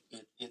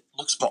 It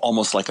looks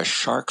almost like a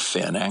shark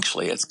fin.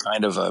 Actually, it's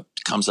kind of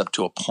comes up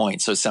to a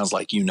point. So it sounds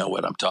like you know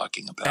what I'm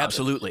talking about.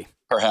 Absolutely.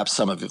 Perhaps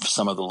some of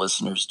the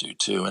listeners do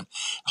too. And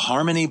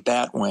harmony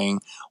bat wing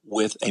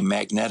with a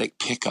magnetic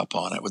pickup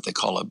on it, what they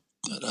call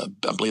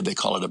I believe they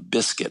call it a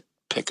biscuit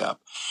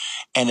pickup,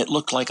 and it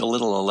looked like a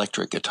little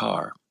electric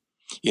guitar.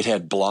 It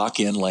had block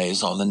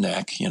inlays on the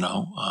neck,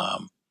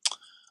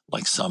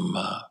 like some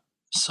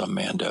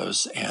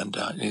Mandos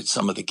and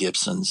some of the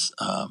Gibsons.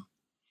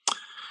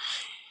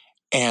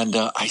 And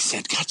I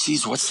said, God,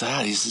 geez, what's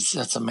that? He says,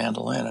 that's a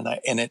mandolin.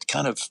 And it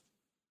kind of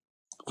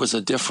was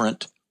a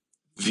different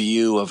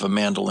view of a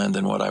mandolin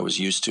than what I was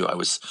used to. I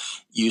was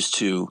used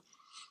to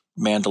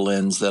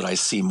mandolins that I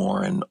see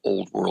more in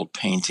old world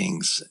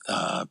paintings,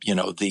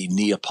 the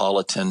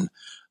Neapolitan,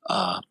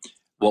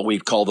 what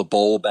we'd call the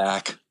bowl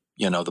back.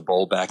 The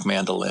bowl back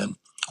mandolin,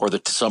 or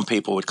some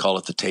people would call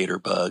it the tater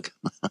bug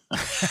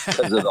because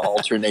of the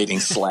alternating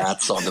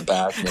slats on the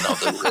back,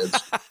 the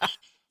ribs.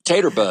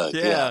 Tater bug.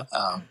 Yeah.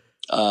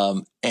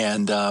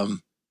 And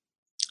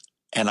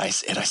I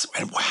said,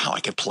 wow, I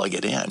could plug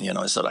it in.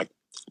 I said, I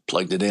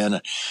plugged it in.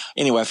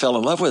 Anyway, I fell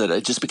in love with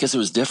it just because it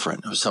was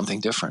different. It was something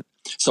different.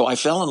 So I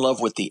fell in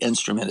love with the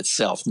instrument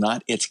itself,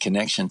 not its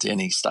connection to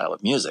any style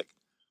of music,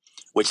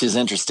 which is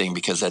interesting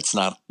because that's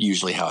not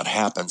usually how it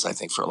happens, I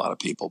think, for a lot of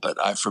people.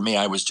 But for me,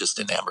 I was just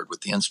enamored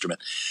with the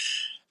instrument.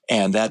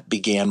 And that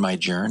began my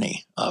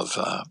journey of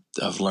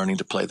learning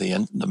to play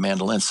the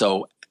mandolin.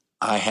 So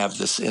I have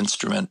this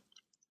instrument,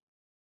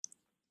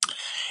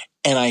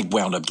 and I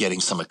wound up getting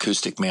some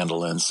acoustic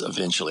mandolins.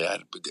 Eventually, I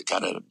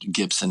got a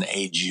Gibson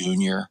A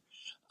Junior,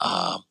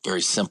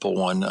 very simple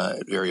one,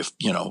 very,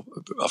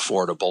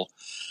 affordable.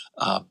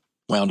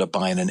 Wound up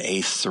buying an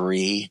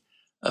A3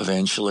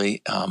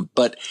 eventually.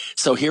 But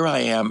so here I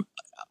am,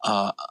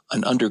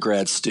 an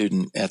undergrad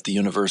student at the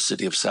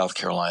University of South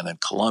Carolina in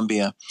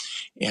Columbia,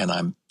 and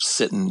I'm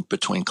sitting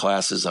between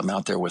classes. I'm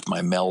out there with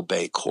my Mel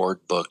Bay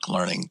chord book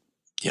learning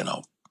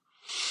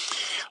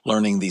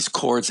these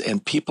chords,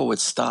 and people would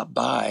stop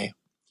by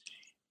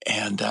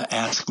and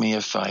ask me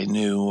if I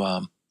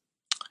knew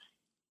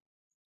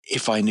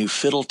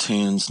fiddle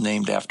tunes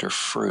named after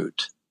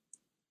fruit.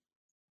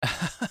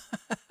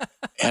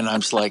 And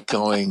I'm just like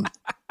going,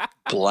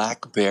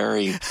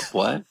 blackberry,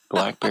 what?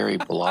 Blackberry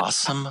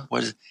blossom?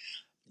 What is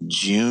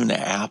June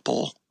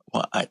apple?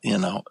 Well,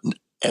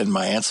 and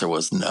my answer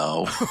was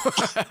no.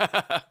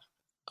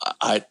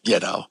 I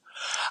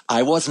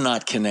was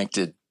not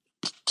connected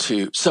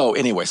to. So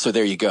anyway, so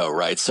there you go,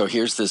 right? So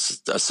here's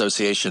this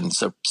association.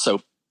 So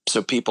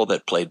people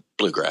that played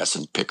bluegrass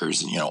and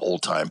pickers and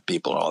old time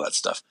people and all that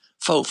stuff,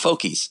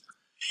 folkies.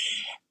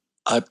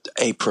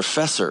 A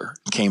professor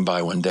came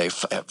by one day,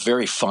 a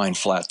very fine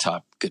flat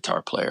top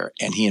guitar player,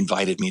 and he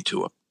invited me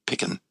to a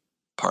pickin'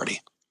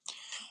 party.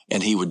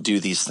 And he would do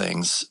these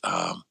things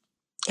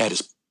at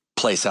his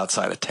place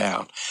outside of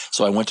town.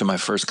 So I went to my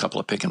first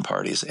couple of pickin'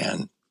 parties,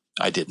 and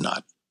I did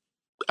not.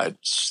 I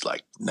just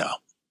like, no.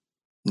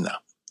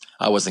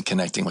 I wasn't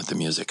connecting with the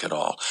music at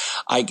all.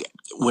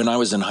 When I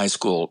was in high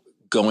school,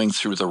 going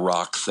through the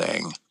rock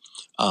thing,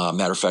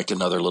 matter of fact,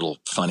 another little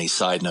funny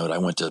side note, I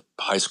went to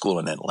high school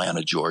in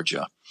Atlanta,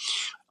 Georgia.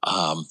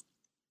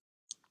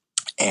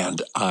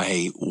 And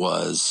I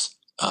was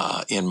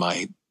in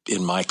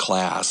my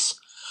class,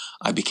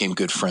 I became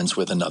good friends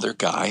with another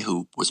guy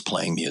who was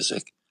playing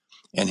music,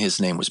 and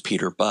his name was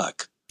Peter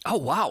Buck. Oh,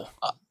 wow.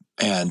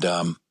 And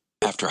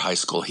after high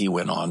school, he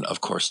went on,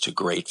 of course, to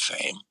great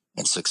fame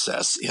and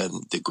success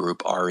in the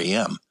group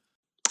REM.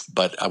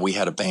 But we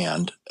had a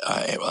band.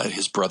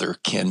 His brother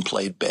Ken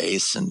played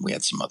bass, and we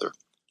had some other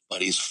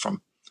buddies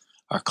from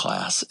our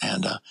class,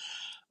 and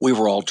we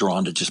were all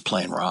drawn to just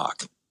playing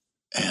rock.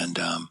 And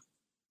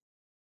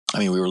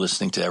we were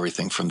listening to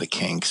everything from the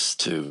Kinks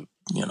to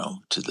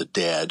the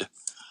Dead.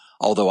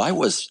 Although I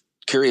was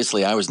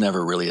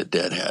never really a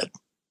Deadhead.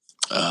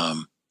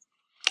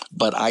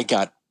 But I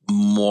got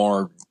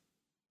more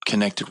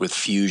connected with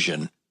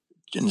fusion.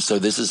 And so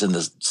this is in the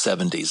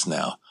 70s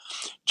now,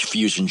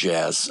 fusion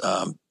jazz.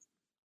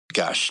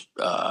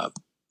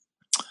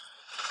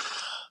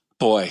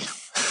 Boy,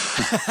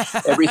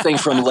 everything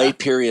from late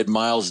period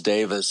Miles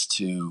Davis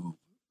to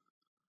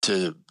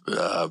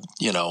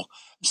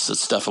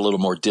stuff a little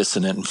more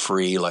dissonant and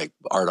free, like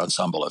Art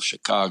Ensemble of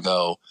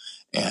Chicago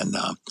and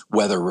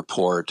Weather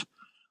Report.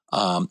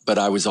 But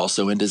I was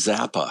also into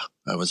Zappa.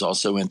 I was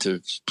also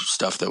into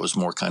stuff that was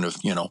more kind of,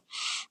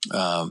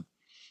 um,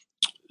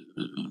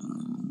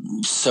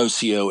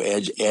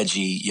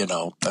 edgy,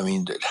 I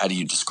mean, how do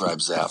you describe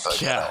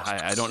Zappa? Yeah,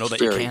 I don't know that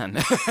you Very, can.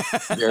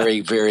 very,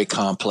 very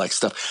complex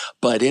stuff.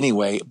 But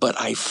anyway, but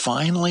I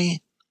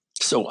finally,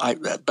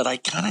 but I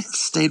kind of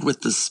stayed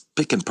with this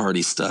pick and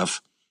party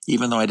stuff,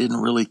 even though I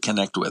didn't really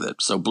connect with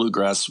it. So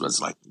bluegrass was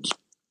like,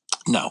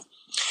 no.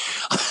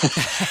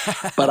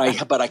 but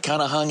I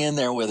kind of hung in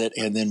there with it.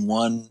 And then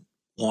one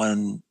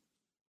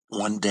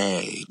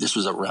day, this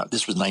was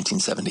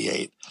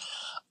 1978.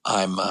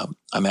 I'm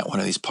at one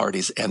of these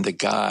parties, and the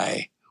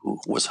guy who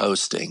was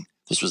hosting,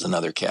 this was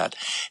another cat,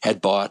 had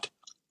bought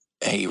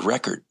a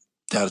record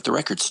down at the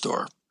record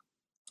store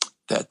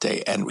that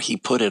day, and he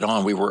put it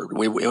on.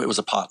 It was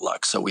a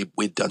potluck, so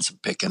we'd done some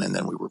picking, and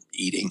then we were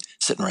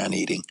sitting around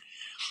eating,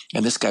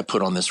 and this guy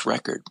put on this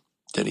record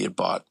that he had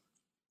bought,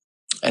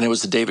 and it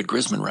was the David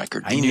Grisman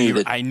record. I knew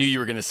you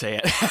were going to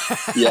say it.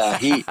 Yeah,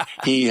 he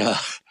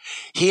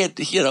had,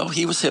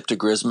 he was hip to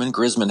Grisman.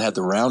 Grisman had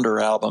the Rounder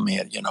album.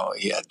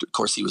 Of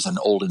course, he was in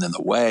Old and in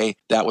the Way.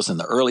 That was in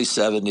the early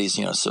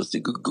 70s, so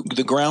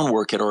the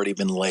groundwork had already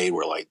been laid.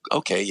 We're like,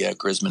 okay, yeah,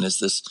 Grisman is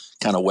this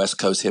kind of West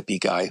Coast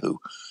hippie guy who,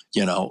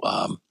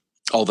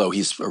 although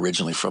he's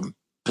originally from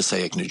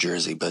Passaic, New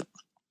Jersey, but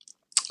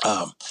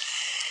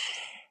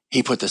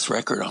he put this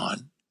record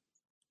on,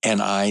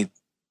 and I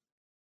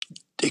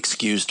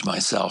excused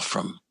myself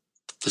from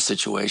the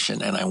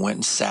situation, and I went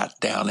and sat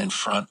down in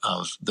front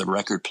of the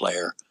record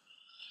player,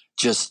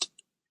 just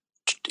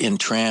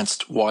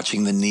entranced,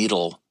 watching the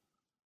needle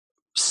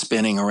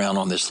spinning around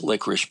on this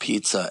licorice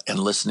pizza and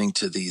listening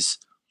to these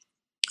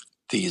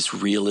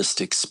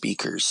realistic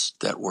speakers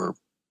that were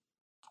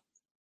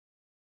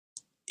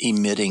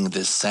emitting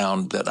this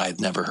sound that I'd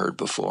never heard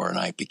before, and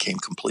I became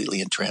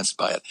completely entranced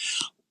by it.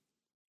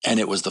 And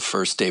it was the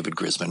first David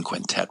Grisman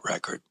Quintet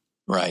record,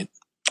 right?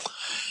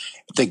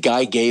 The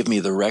guy gave me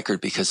the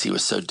record because he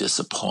was so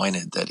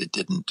disappointed that it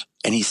didn't,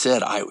 and he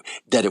said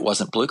that it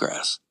wasn't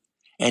bluegrass.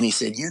 And he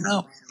said,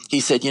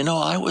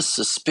 I was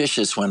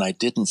suspicious when I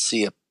didn't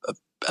see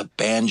a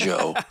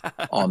banjo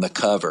on the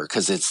cover,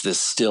 because it's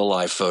this still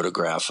life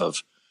photograph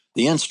of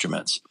the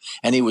instruments.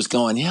 And he was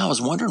going, I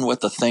was wondering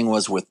what the thing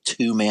was with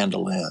two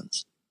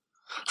mandolins.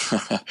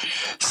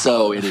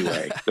 So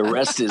anyway, the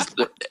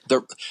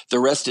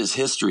rest is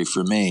history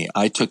for me.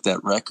 I took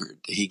that record.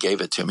 He gave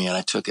it to me, and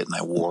I took it and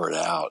I wore it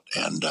out,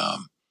 and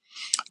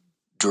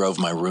drove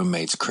my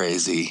roommates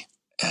crazy.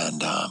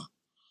 And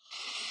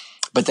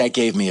but that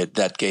gave me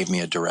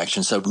a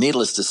direction. So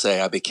needless to say,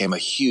 I became a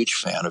huge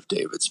fan of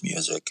David's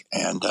music.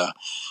 And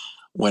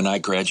when I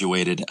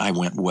graduated, I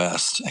went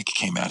west. I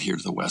came out here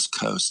to the West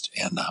Coast,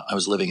 and I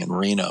was living in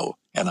Reno.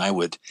 And I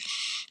would,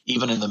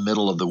 even in the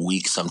middle of the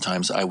week,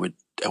 sometimes I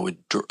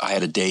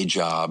had a day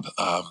job,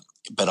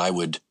 but I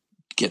would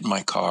get in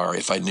my car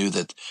if I knew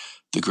that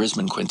the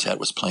Grisman Quintet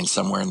was playing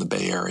somewhere in the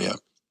Bay Area.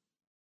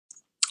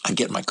 I'd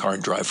get in my car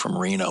and drive from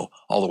Reno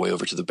all the way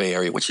over to the Bay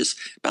Area, which is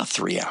about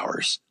 3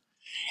 hours,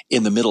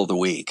 in the middle of the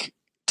week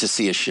to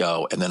see a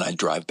show, and then I'd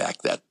drive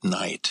back that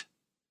night,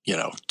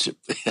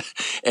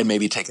 and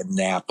maybe take a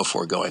nap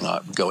before going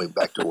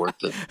back to work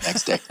the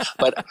next day.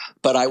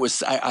 But I was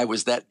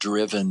that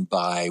driven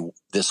by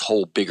this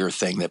whole bigger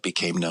thing that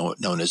became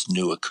known as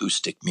new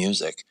acoustic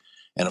music.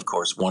 And of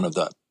course, one of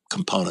the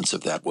components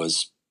of that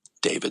was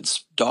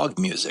David's dog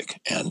music.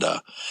 And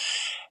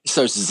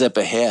so to zip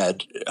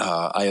ahead,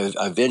 I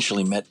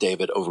eventually met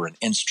David over an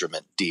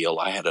instrument deal.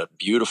 I had a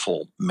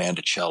beautiful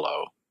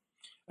mandocello,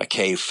 a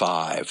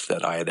K5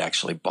 that I had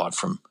actually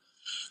bought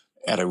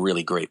at a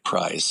really great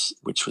price,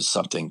 which was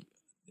something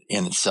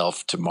in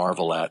itself to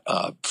marvel at,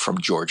 from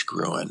George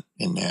Gruen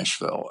in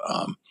Nashville.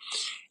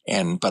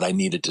 But I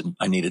needed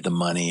the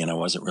money, and I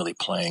wasn't really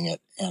playing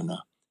it. And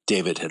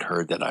David had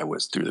heard that I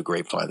was, through the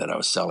grapevine, that I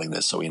was selling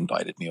this, so he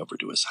invited me over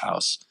to his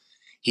house.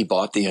 He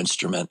bought the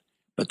instrument,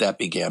 but that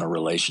began a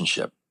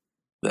relationship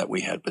that we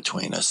had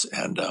between us.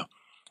 And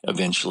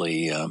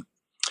eventually,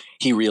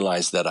 he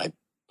realized that I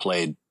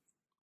played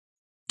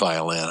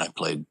violin, I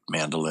played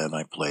mandolin,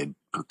 I played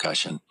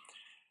percussion.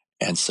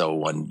 And so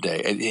one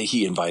day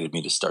he invited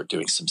me to start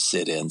doing some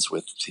sit-ins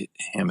with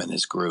him and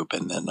his group.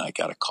 And then I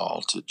got a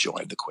call to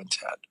join the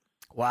quintet.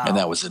 Wow. And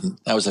that was in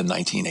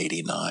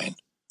 1989.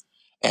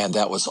 And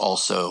that was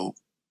also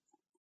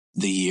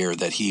the year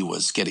that he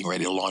was getting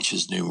ready to launch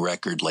his new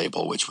record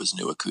label, which was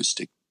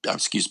Acoustic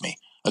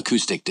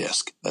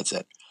Disc. That's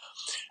it.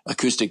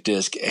 Acoustic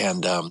Disc.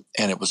 And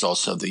it was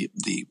also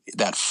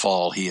that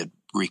fall he had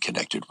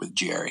reconnected with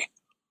Jerry.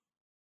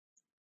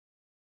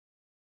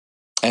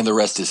 And the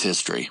rest is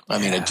history. I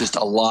mean, just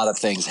a lot of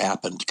things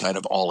happened kind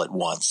of all at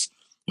once.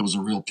 It was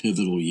a real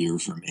pivotal year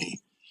for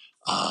me.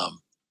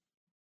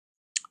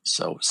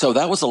 So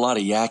that was a lot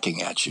of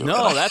yakking at you.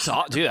 No, that's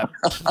all, dude.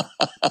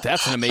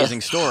 That's an amazing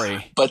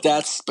story. But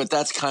that's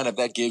kind of,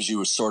 that gives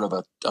you a sort of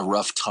a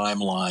rough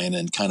timeline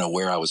and kind of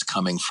where I was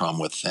coming from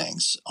with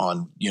things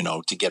on,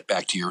 to get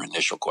back to your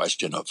initial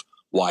question of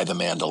why the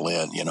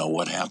mandolin,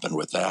 what happened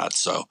with that.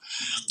 So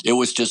it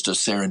was just a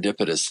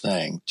serendipitous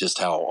thing, just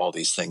how all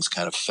these things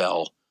kind of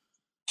fell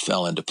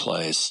into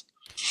place.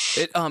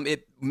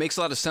 It makes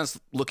a lot of sense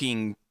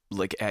looking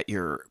like at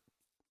your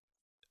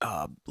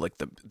like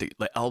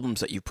the albums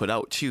that you put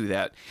out too.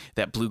 That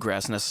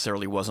bluegrass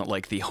necessarily wasn't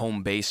like the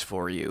home base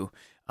for you.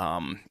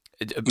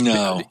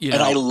 No, and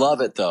I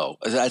love it though.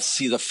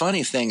 See, the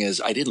funny thing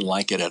is, I didn't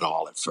like it at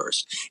all at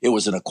first.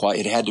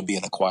 It had to be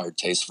an acquired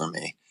taste for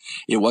me.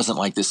 It wasn't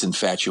like this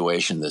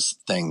infatuation, this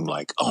thing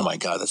like, oh my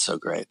God, that's so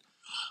great.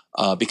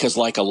 Because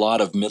like a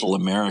lot of middle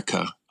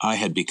America, I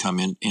had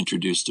become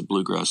introduced to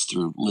bluegrass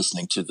through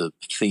listening to the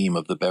theme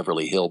of the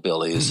Beverly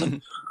Hillbillies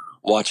and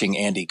watching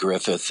Andy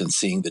Griffith and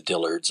seeing the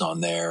Dillards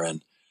on there,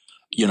 and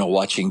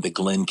watching the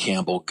Glenn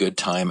Campbell Good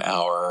Time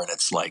Hour. And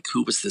it's like,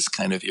 who was this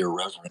kind of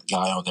irreverent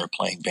guy on there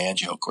playing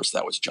banjo? Of course,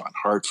 that was John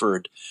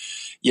Hartford,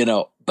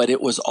 but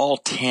it was all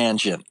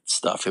tangent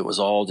stuff. It was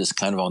all just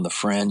kind of on the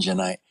fringe.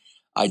 And I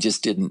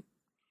just didn't,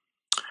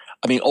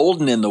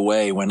 Old and in the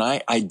Way, when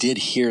I did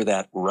hear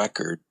that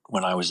record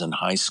when I was in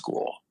high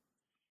school,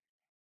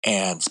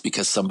 and it's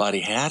because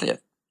somebody had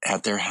it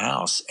at their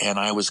house, and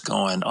I was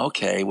going,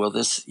 okay, well,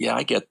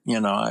 I get,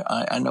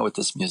 I know what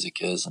this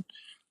music is. And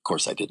of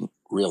course I didn't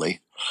really,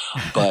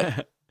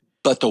 but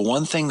the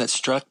one thing that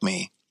struck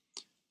me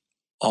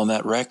on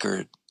that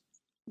record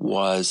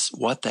was,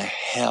 what the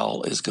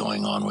hell is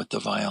going on with the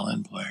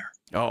violin player?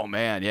 Oh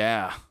man,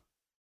 yeah.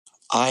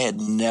 I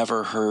had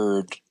never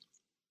heard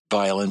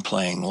violin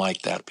playing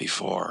like that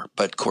before,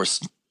 but of course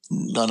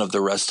none of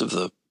the rest of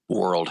the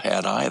world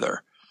had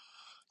either.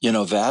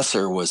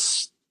 Vassar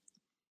was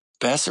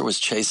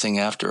chasing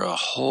after a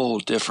whole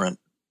different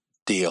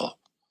deal.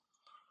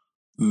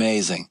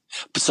 Amazing.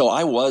 So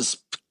I was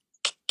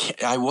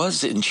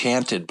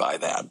enchanted by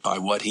that, by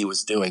what he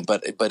was doing,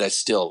 but I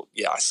still,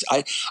 yes,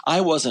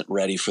 I wasn't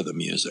ready for the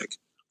music.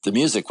 The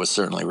music was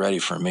certainly ready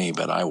for me,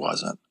 but I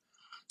wasn't.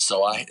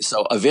 So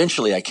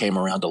eventually I came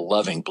around to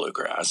loving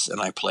bluegrass, and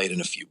I played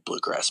in a few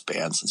bluegrass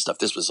bands and stuff.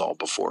 This was all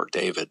before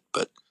David,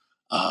 but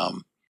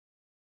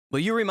well,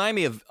 you remind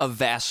me of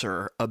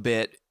Vassar a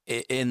bit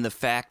in the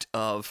fact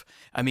of,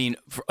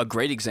 a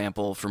great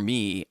example for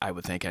me, I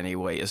would think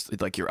anyway,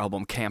 is like your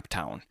album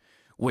Camptown,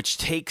 which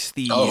takes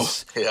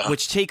these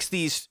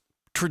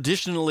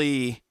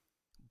traditionally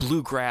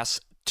bluegrass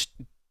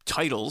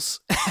titles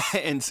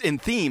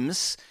and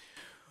themes,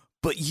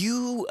 but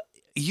you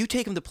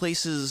take them to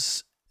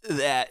places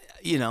that,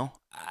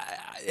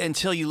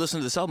 until you listen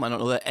to this album, I don't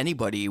know that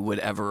anybody would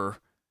ever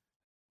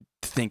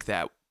think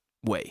that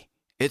way.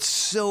 It's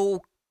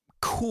so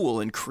cool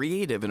and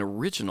creative and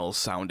original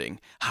sounding.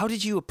 How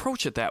did you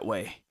approach it that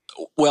way?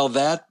 Well,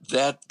 that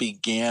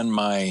began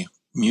my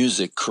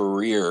music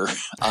career.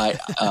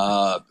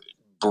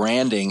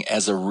 Branding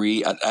as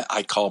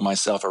I call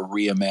myself a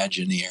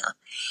reimagineer,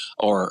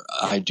 or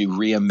I do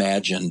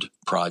reimagined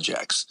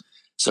projects.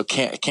 So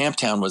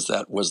Camptown was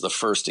the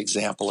first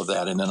example of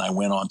that, and then I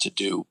went on to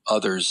do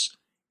others,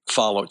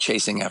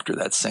 chasing after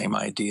that same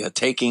idea,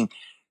 taking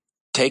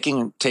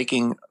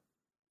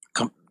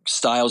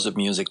styles of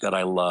music that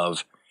I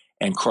love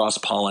and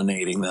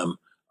cross-pollinating them,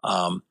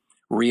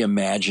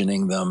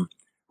 reimagining them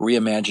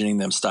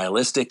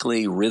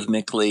stylistically,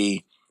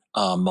 rhythmically,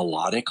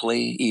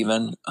 melodically,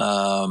 even,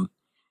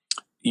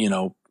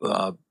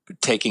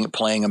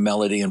 playing a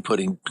melody and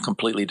putting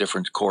completely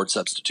different chord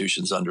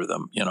substitutions under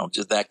them,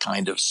 just that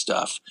kind of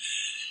stuff.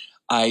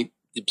 I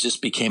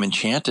just became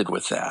enchanted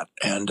with that.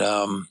 And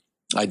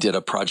I did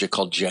a project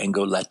called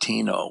Django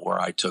Latino,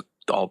 where I took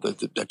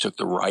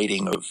the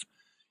writing of,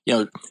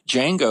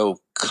 Django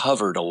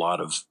covered a lot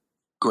of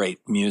great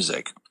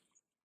music,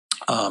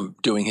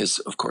 doing his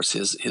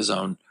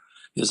own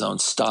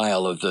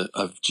style of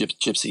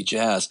gypsy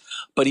jazz,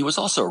 but he was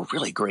also a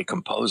really great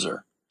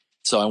composer.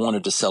 So I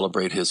wanted to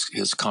celebrate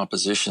his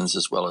compositions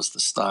as well as the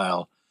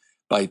style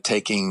by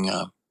taking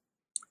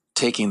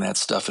that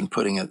stuff and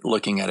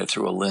looking at it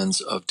through a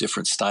lens of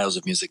different styles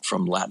of music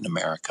from Latin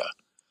America.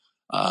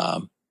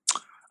 I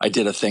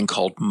did a thing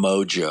called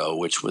Mojo,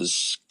 which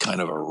was kind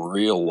of a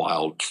real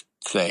wild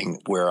thing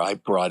where I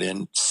brought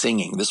in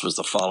singing. This was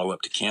the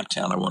follow-up to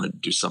Camptown. I wanted to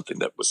do something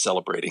that was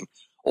celebrating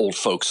old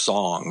folk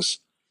songs.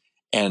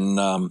 And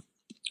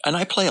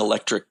I play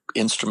electric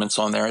instruments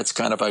on there. It's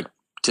kind of, I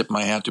tip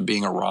my hat to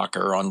being a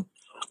rocker on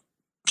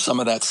some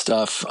of that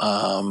stuff.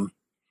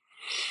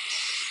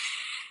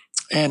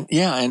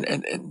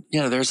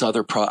 There's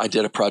other I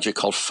did a project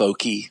called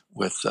Folky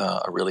with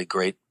a really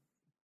great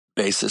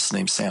bassist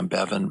named Sam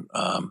Bevan,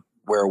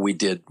 where we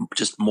did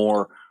just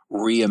more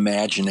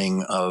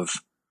reimagining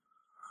of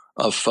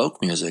folk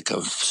music,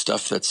 of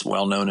stuff that's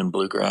well known in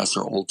bluegrass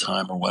or old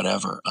time or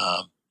whatever.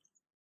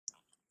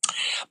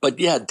 But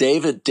yeah,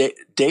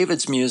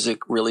 David's music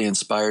really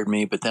inspired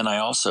me. But then I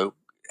also,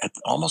 at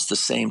almost the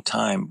same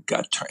time,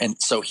 and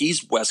so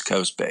he's West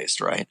Coast based,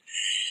 right?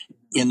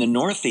 In the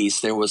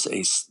Northeast, there was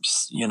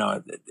almost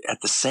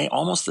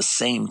the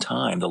same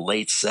time, the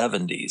late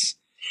 70s,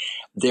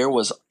 there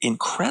was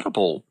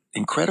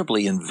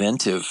incredibly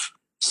inventive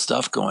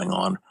stuff going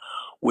on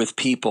with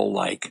people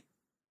like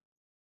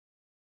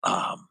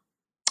um,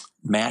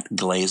 Matt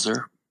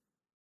Glazer,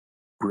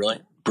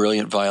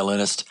 brilliant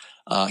violinist.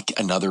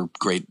 Another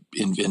great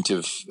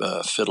inventive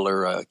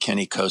fiddler,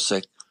 Kenny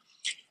Kosick,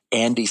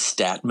 Andy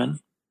Statman,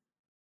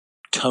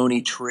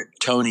 Tony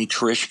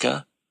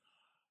Trishka,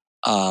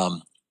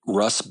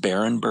 Russ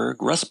Barenberg.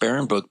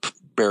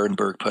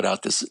 Barenberg put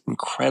out this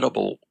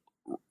incredible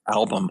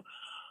album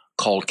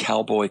called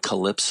Cowboy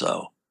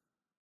Calypso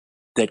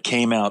that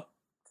came out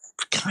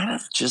kind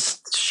of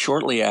just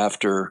shortly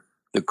after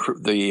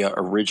the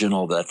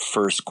original, that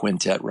first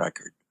quintet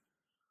record.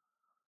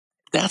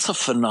 That's a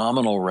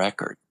phenomenal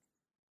record.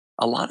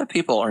 A lot of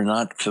people are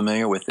not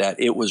familiar with that.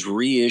 It was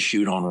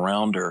reissued on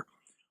Rounder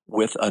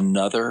with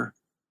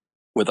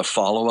a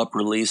follow-up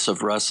release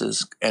of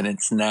Russ's, and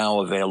it's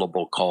now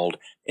available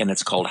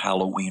it's called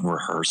Halloween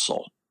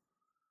Rehearsal.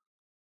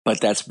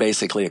 But that's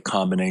basically a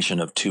combination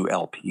of two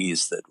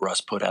LPs that Russ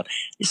put out.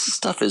 This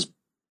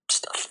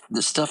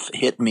stuff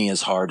hit me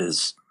as hard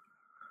as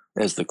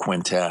the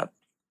quintet.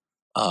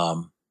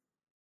 And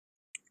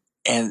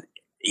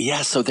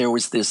yeah, so there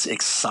was this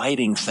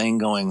exciting thing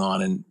going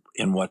on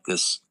in what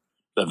this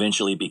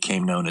eventually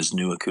became known as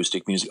new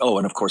acoustic music. Oh,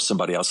 and of course,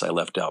 somebody else I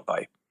left out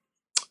by,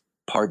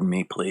 pardon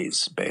me,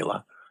 please,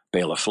 Bela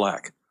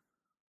Fleck.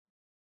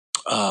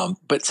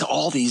 But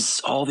all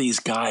these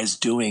guys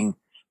doing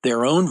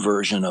their own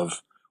version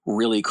of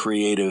really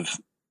creative,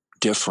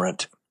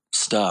 different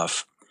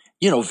stuff,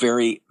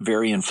 very,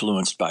 very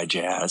influenced by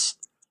jazz,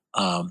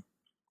 but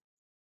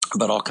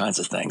all kinds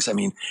of things. I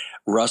mean,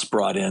 Russ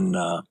brought in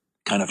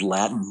kind of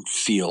Latin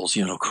feels,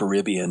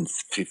 Caribbean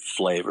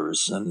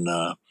flavors,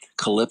 and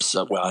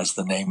Calypso, well, as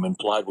the name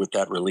implied with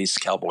that release,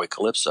 Cowboy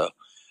Calypso.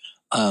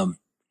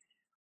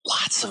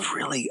 Lots of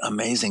really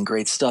amazing,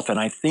 great stuff. And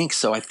I think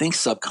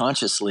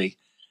subconsciously,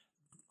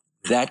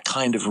 that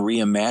kind of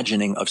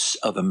reimagining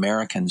of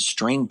American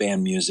string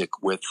band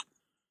music with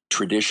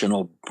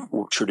traditionally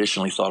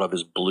thought of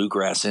as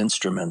bluegrass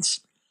instruments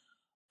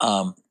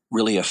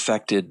really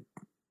affected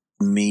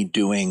me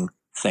doing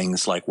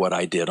things like what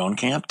I did on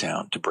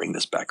Camptown, to bring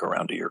this back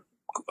around to your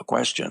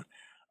question.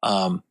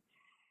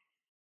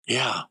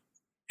 Yeah.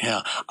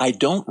 I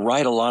don't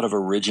write a lot of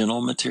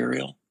original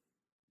material,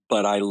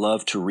 but I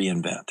love to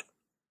reinvent.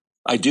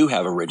 I do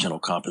have original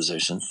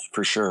compositions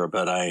for sure,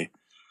 but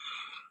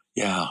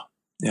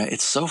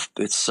it's so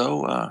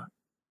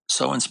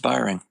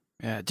inspiring.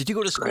 Yeah. Did you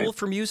go to school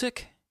for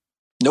music?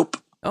 Nope.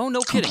 Oh,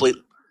 no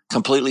kidding.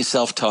 Completely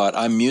self-taught.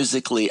 I am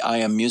musically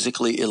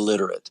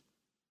illiterate.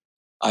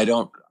 I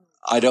don't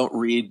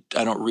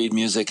read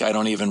music. I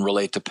don't even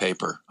relate to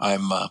paper. I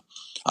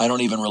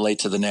don't even relate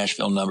to the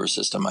Nashville number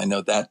system. I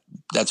know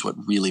that's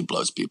what really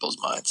blows people's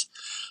minds.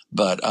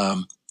 But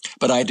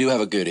I do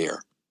have a good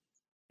ear.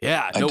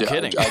 Yeah, no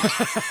kidding.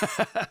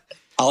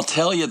 I'll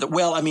tell you that.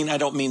 Well, I mean, I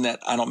don't mean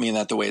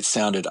that the way it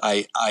sounded.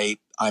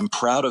 I'm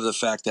proud of the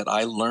fact that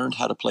I learned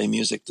how to play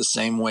music the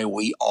same way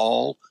we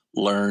all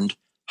learned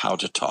how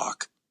to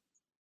talk.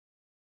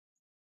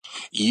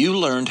 You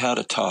learned how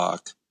to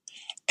talk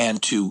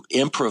and to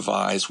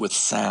improvise with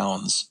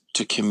sounds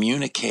to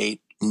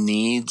communicate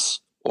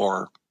needs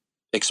or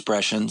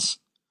expressions,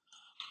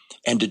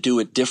 and to do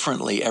it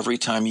differently every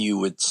time you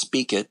would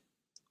speak it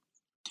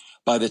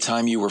by the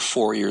time you were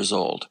 4 years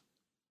old.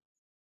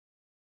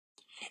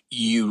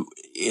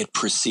 It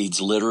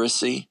precedes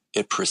literacy.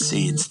 It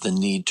precedes the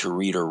need to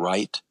read or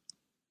write.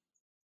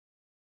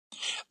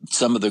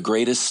 Some of the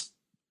greatest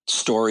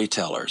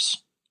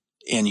storytellers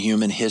in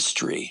human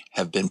history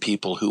have been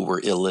people who were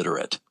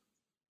illiterate,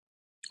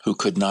 who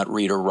could not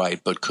read or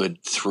write, but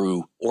could,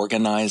 through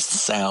organized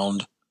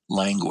sound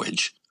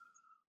language,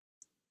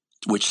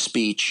 which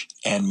speech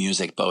and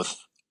music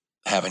both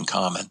have in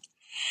common,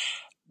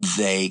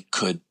 they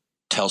could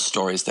tell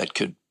stories that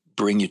could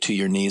bring you to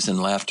your knees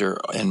in laughter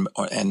and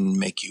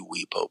make you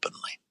weep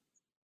openly.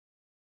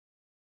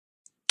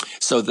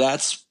 So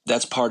that's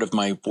part of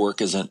my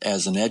work as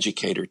an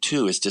educator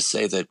too, is to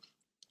say that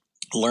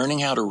learning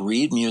how to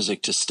read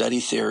music, to study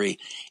theory,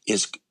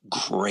 is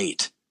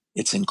great.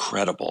 It's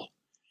incredible.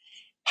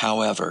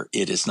 However,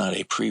 it is not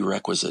a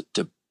prerequisite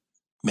to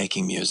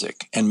making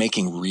music and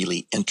making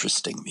really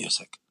interesting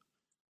music.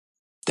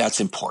 That's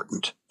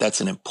important.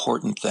 That's an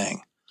important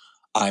thing.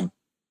 I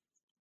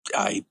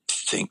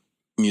think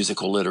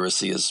musical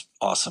literacy is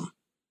awesome,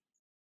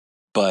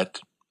 but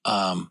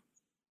but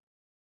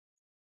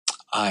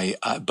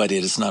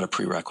it is not a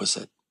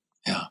prerequisite.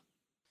 Yeah.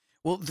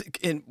 Well,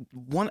 and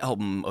one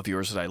album of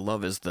yours that I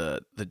love is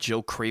the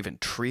Joe Craven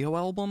Trio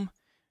album.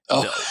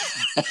 Oh,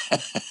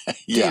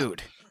 yeah.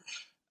 Dude.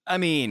 I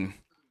mean,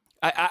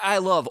 I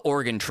love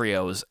organ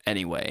trios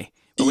anyway.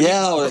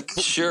 Yeah,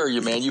 sure,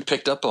 you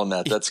picked up on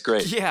that. That's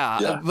great.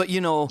 Yeah. But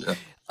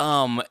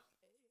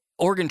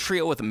organ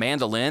trio with a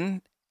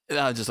mandolin,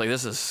 just like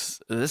this is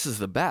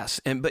the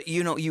best. But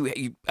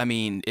I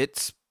mean,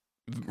 it's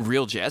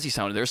real jazzy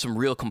sounding. There's some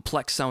real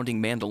complex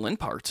sounding mandolin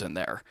parts in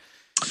there.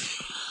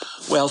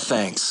 Well,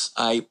 thanks.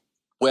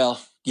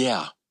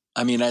 Yeah.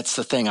 I mean, that's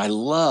the thing. I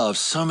love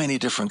so many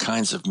different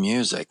kinds of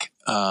music.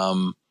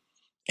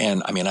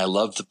 And I mean, I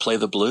love to play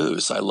the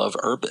blues. I love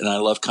urban, and I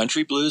love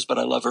country blues, but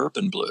I love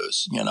urban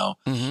blues, you know.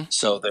 Mm-hmm.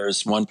 So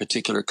there's one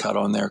particular cut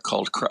on there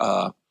called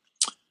the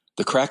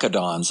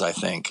Crackadons, I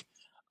think,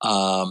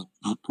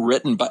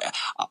 written by.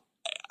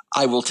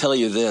 I will tell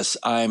you this: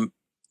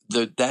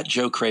 that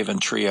Joe Craven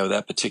trio,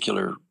 that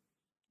particular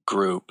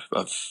group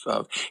of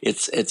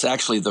it's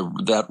actually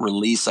that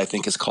release I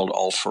think is called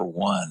All for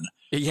One.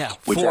 Yeah,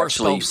 Which four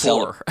actually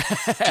spelled four.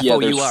 yeah,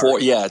 there's F-O-U-R. four.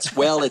 Yeah,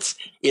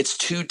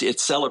 it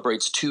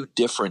celebrates two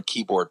different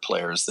keyboard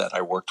players that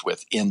I worked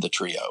with in the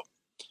trio.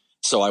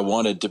 So I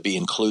wanted to be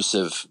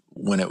inclusive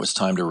when it was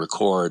time to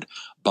record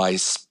by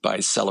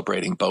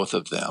celebrating both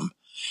of them.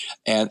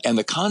 And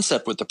the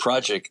concept with the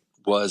project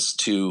was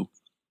to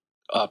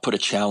put a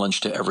challenge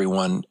to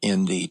everyone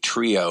in the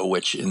trio,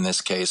 which in this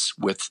case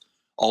with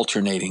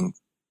alternating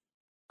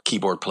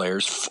keyboard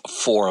players,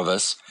 four of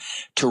us,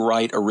 to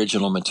write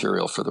original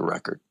material for the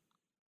record.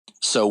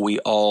 So we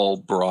all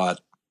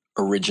brought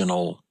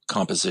original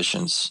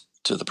compositions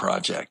to the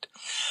project.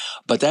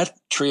 But that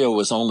trio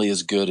was only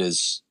as good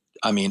as,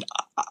 I mean,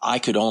 I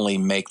could only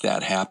make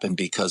that happen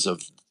because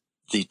of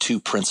the two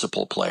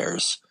principal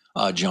players,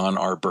 John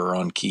Arbour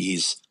on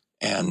keys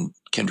and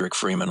Kendrick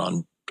Freeman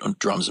on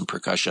drums and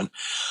percussion.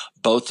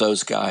 Both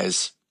those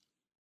guys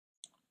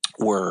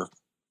were,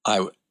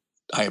 I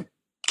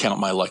count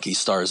my lucky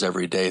stars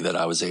every day that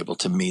I was able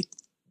to meet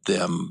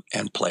them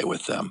and play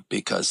with them,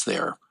 because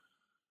they're,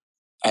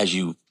 as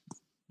you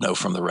know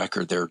from the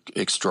record, they're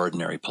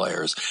extraordinary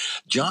players.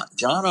 John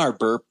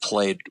Arbour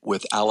played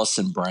with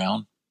Alison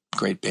Brown,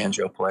 great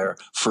banjo player,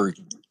 for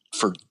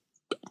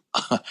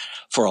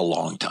for a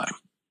long time,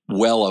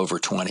 well over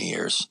 20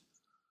 years.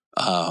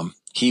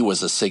 He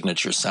was a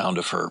signature sound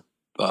of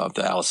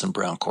the Alison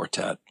Brown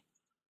Quartet.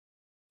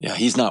 Yeah,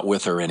 he's not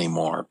with her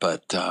anymore,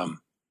 but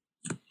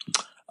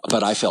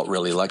I felt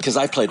really lucky because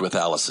I played with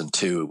Alison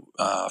too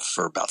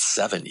for about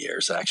 7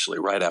 years, actually,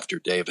 right after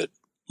David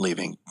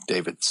leaving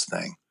David's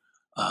thing.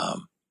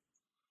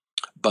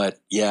 But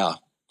yeah,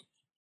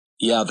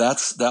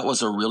 that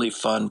was a really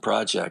fun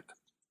project.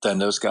 Then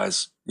those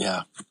guys,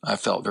 yeah, I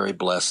felt very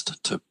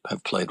blessed to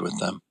have played with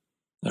them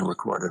and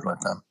recorded with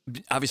them.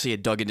 Obviously, you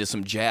dug into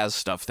some jazz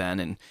stuff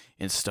then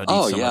and studied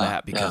some of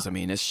that because, I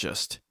mean, it's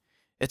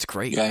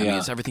great. I mean,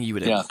 it's everything you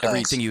would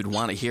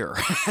want to hear.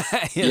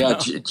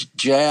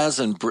 Jazz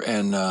and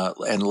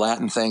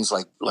Latin things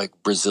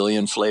like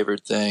Brazilian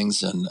flavored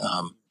things and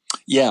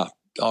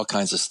all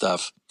kinds of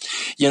stuff.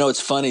 You know,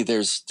 it's funny.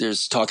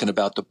 There's talking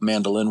about the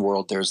mandolin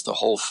world. There's the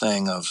whole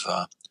thing of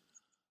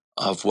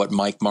what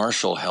Mike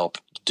Marshall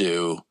helped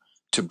do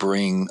to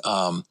bring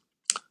a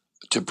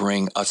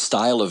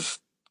style of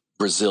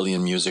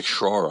Brazilian music,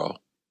 choro,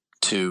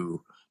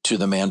 to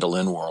the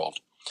mandolin world.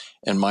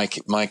 And Mike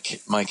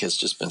has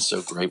just been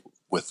so great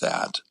with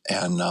that.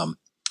 And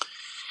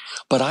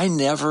but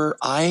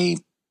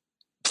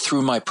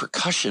through my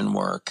percussion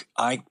work,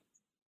 I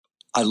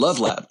love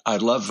Latin. I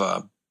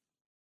love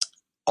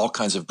all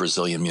kinds of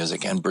Brazilian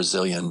music. And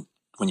Brazilian,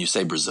 when you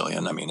say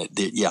Brazilian, I mean,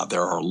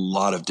 there are a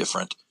lot of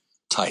different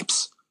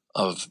types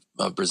of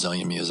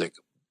Brazilian music.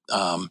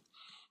 But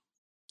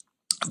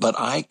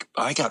I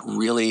got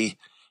really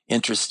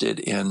interested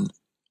in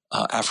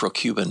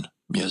Afro-Cuban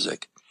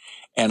music.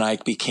 And I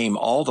became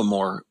all the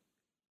more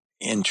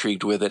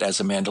intrigued with it as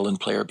a mandolin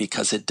player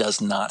because it does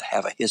not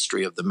have a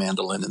history of the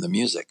mandolin in the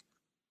music.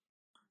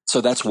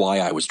 So that's why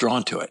I was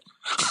drawn to it,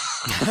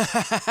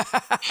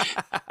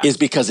 is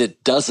because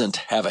it doesn't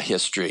have a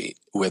history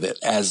with it,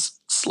 as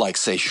like,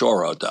 say,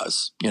 choro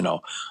does. You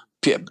know,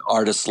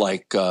 artists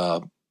like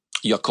Jacob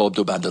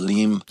do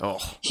Bandolim,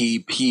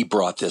 he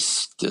brought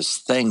this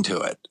thing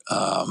to it.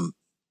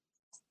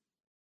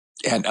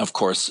 And of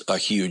course,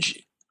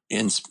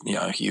 him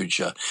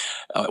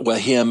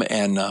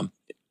and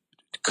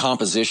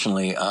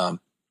compositionally,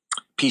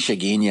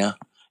 Pichaguinha,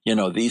 you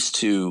know, these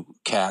two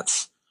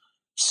cats,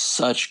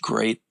 such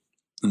great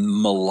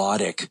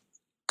melodic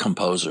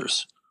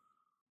composers.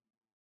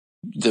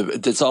 The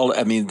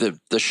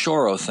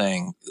choro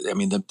thing, I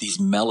mean, these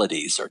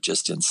melodies are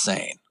just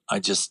insane. I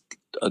just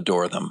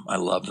adore them. I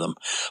love them.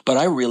 But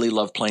I really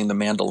love playing the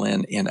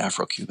mandolin in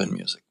Afro-Cuban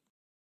music.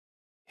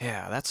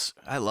 Yeah,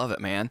 I love it,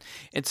 man.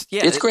 It's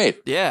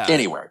great. Yeah.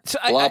 Anyway, so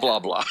blah,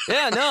 blah.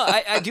 Yeah, no,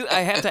 I do. I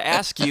have to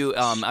ask you,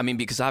 I mean,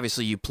 because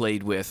obviously you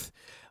played with,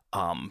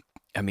 I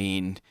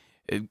mean,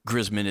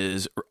 Grisman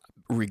is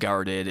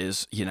regarded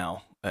as, you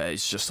know,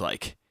 it's just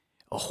like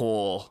a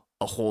whole,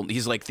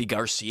 he's like the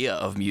Garcia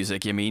of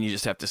music. I mean, you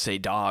just have to say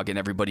dog and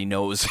everybody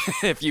knows.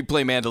 If you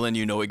play mandolin,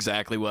 you know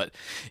exactly what,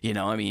 you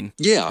know, I mean,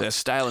 the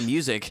style of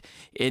music.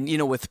 And, you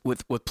know, with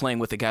playing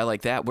with a guy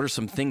like that, what are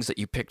some things that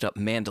you picked up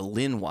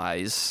mandolin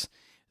wise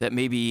that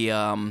maybe, you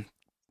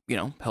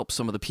know, help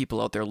some of the people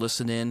out there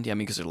listening? I mean,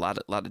 because there's a lot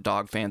of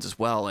dog fans as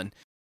well. And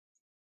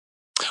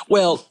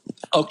well,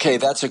 okay,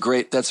 that's a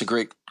great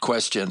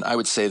question. I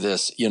would say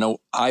this, you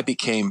know, I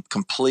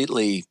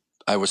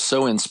was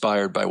so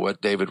inspired by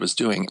what David was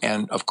doing.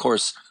 And of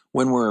course,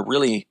 when we're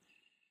really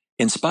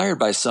inspired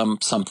by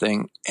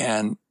something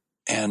and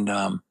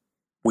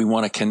we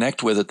want to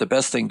connect with it, the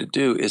best thing to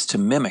do is to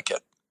mimic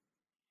it,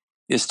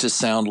 is to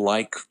sound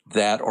like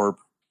that or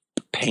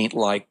paint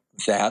like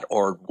that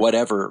or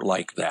whatever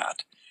like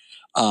that,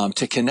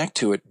 to connect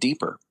to it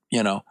deeper,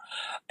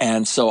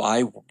 And so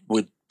I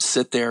would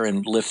sit there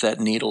and lift that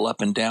needle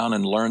up and down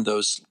and learn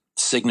those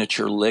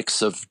signature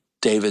licks of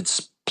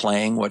David's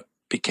playing, what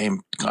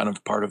became kind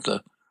of part of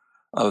the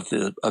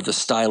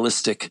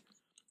stylistic,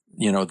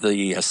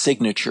 the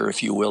signature,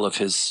 if you will, of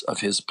his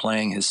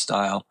playing, his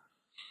style.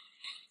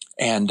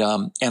 And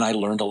I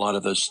learned a lot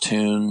of those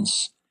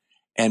tunes.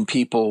 And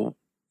people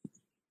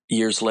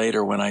years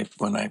later, when I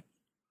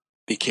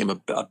became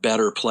a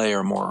better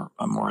player, a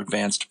more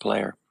advanced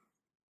player,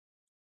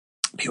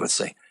 people would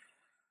say,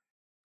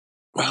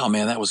 "Wow,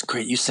 man, that was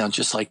great. You sound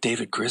just like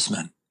David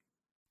Grisman."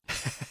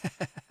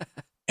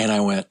 And I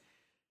went,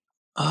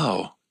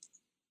 "Oh,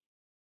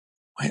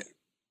 wait,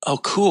 oh,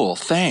 cool.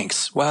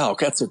 Thanks. Wow,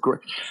 that's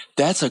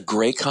a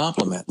great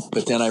compliment."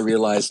 But then I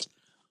realized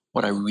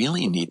what I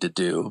really need to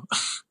do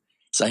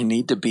is I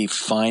need to be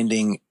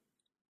finding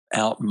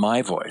out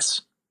my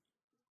voice,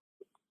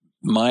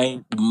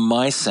 my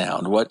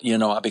sound,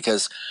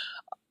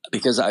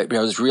 because I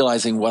was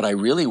realizing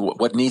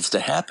what needs to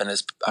happen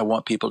is I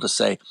want people to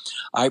say,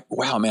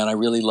 wow, man, I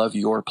really love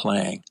your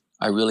playing.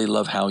 I really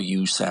love how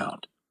you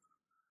sound.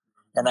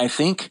 And I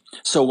think,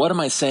 so what am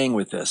I saying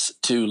with this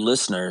to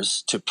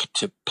listeners, to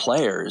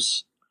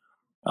players,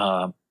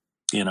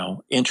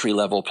 entry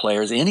level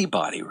players,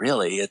 anybody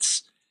really?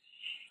 It's,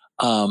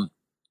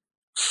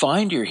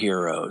 find your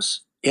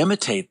heroes,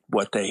 imitate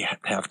what they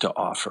have to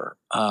offer.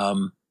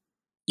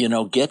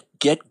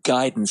 Get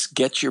guidance,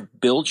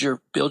 build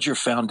your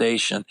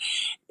foundation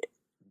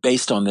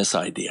based on this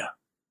idea.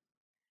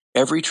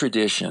 Every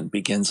tradition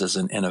begins as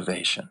an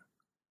innovation.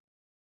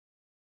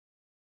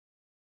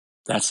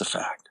 That's a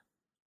fact.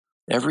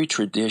 Every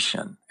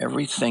tradition,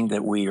 everything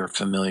that we are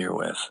familiar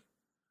with,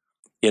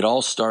 it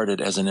all started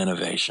as an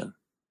innovation.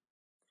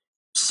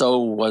 So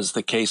was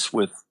the case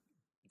with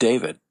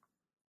David.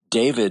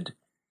 David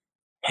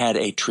had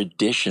a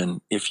tradition,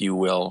 if you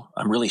will.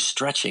 I'm really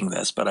stretching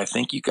this, but I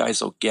think you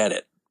guys will get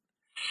it.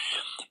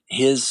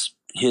 His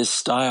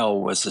style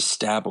was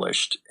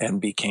established and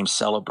became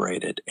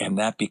celebrated, and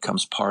that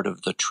becomes part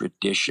of the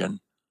tradition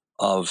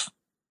of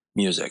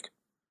music.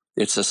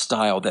 It's a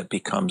style that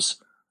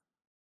becomes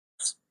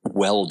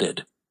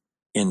welded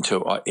into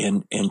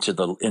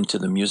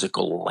the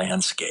musical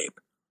landscape.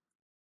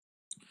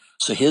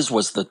 So his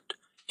was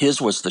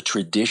the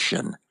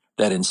tradition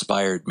that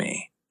inspired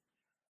me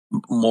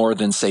more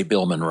than, say,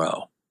 Bill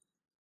Monroe.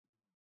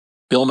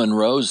 Bill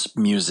Monroe's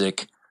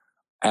music,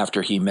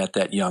 after he met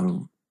that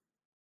young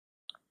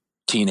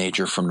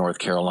teenager from North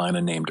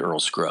Carolina named Earl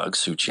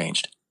Scruggs, who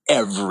changed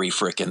every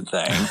frickin'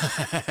 thing.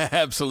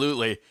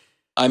 Absolutely.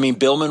 I mean,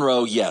 Bill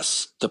Monroe,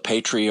 yes, the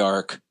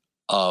patriarch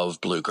of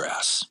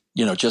bluegrass,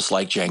 just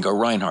like Django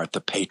Reinhardt,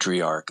 the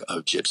patriarch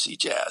of gypsy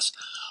jazz.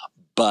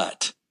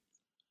 But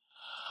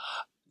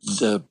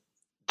the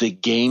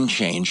game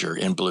changer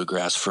in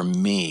bluegrass for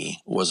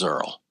me was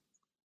Earl,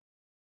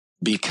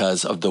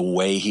 because of the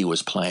way he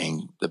was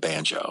playing the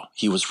banjo.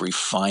 He was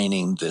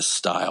refining this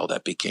style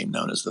that became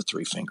known as the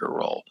three-finger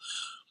roll.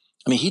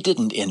 I mean, he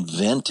didn't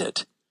invent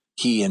it.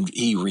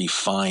 He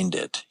refined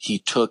it. He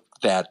took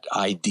that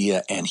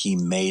idea and he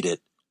made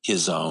it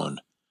his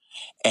own.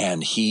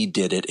 And he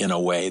did it in a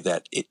way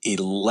that it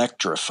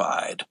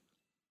electrified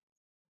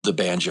the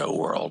banjo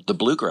world, the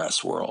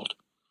bluegrass world.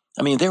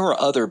 I mean, there were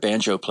other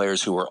banjo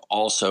players who were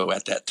also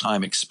at that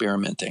time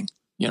experimenting,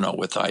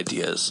 with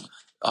ideas,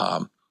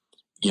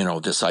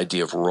 this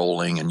idea of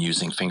rolling and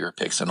using finger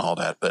picks and all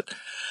that. But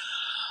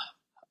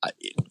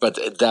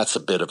that's a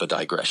bit of a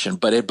digression.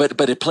 But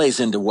it plays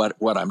into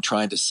what I'm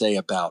trying to say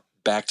about,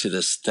 back to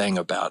this thing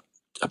about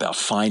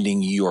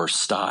finding your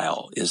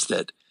style, is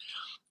that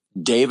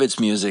David's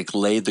music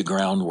laid the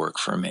groundwork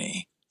for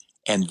me.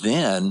 And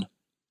then,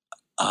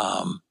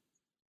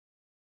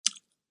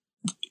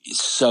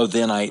 so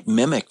then I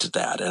mimicked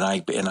that,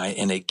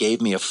 and it gave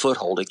me a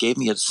foothold. It gave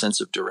me a sense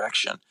of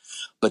direction.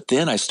 But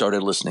then I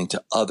started listening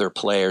to other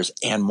players,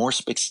 and more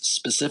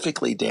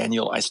specifically,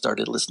 Daniel, I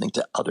started listening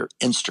to other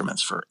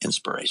instruments for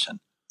inspiration,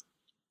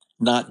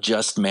 not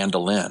just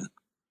mandolin.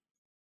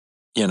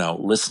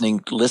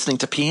 Listening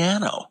to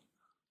piano,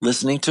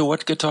 listening to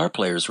what guitar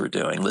players were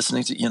doing,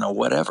 listening to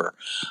whatever.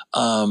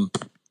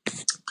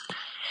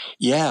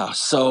 Yeah.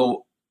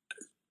 So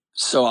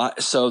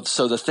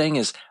the thing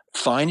is,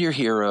 find your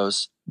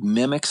heroes,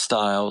 mimic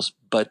styles,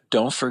 but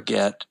don't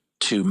forget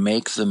to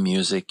make the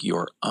music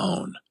your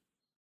own.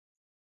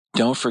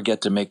 Don't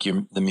forget to make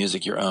the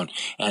music your own.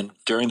 And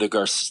during the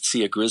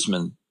Garcia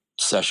Grisman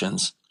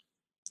sessions,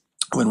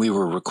 when we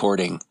were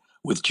recording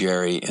with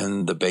Jerry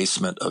in the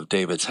basement of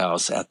David's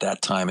house at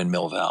that time in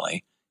Mill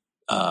Valley,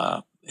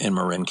 in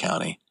Marin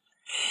County,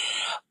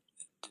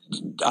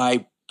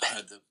 I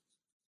had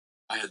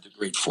the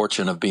great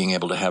fortune of being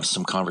able to have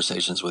some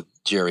conversations with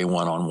Jerry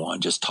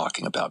one-on-one, just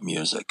talking about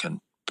music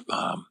and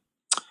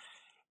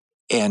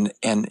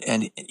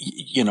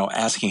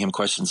asking him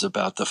questions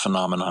about the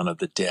phenomenon of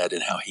the dead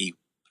and how he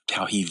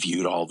he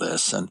viewed all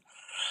this. And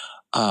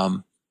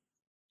um,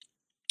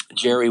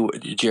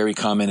 Jerry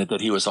commented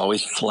that he was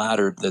always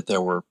flattered that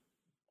there were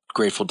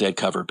Grateful Dead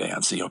cover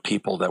bands,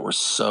 people that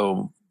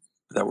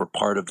were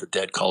part of the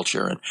Dead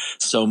culture and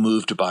so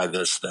moved by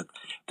this that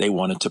they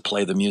wanted to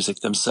play the music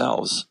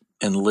themselves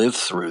and live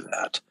through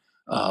that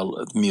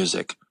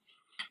music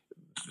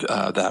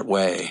that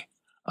way.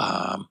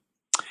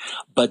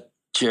 But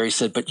Jerry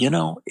said, but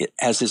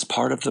as is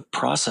part of the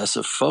process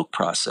of folk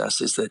process,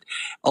 is that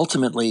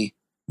ultimately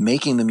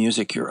making the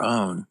music your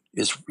own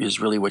is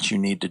really what you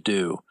need to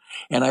do.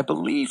 And I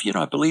believe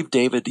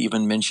David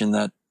even mentioned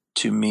that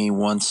to me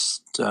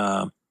once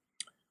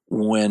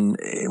when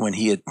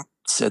he had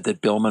said that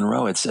Bill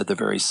Monroe had said the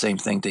very same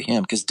thing to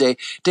him, because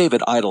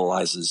David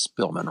idolizes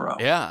Bill Monroe.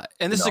 Yeah,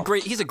 and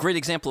he's a great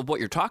example of what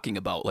you're talking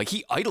about. Like,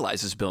 he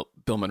idolizes Bill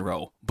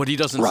Monroe, but he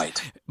doesn't.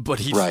 Right. But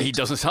he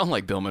doesn't sound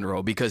like Bill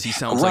Monroe because he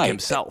sounds like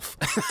himself.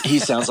 He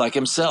sounds like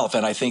himself,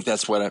 and I think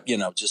that's what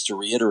just to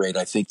reiterate.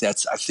 I think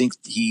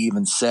he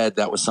even said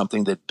that was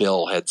something that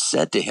Bill had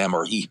said to him,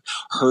 or he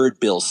heard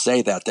Bill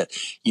say that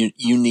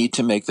you need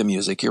to make the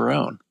music your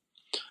own.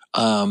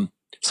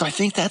 So I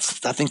think that's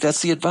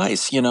the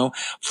advice.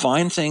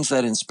 Find things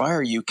that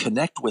inspire you,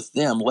 connect with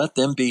them, let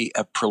them be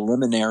a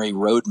preliminary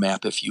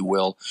roadmap, if you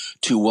will,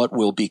 to what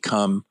will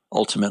become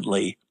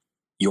ultimately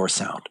your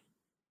sound.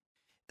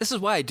 This is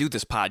why I do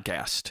this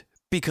podcast,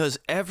 because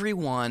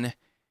everyone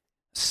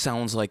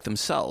sounds like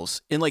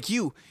themselves. And like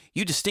you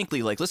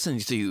distinctly, like,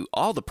 listening to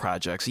all the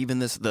projects, even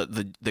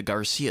the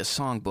Garcia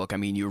songbook. I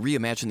mean, you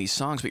reimagine these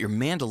songs, but your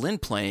mandolin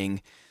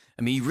playing,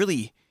 I mean,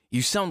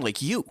 you sound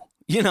like you.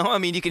 I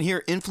mean, you can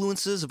hear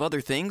influences of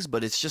other things,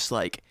 but it's just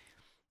like,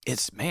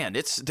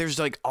 there's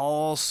like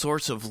all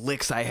sorts of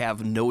licks I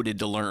have noted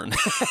to learn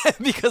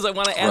because I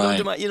want to add them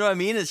to my, what I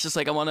mean? It's just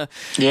like, I want to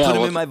put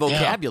them in my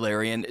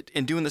vocabulary,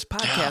 and doing this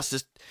podcast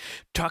is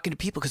talking to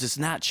people, because it's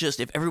not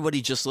just, if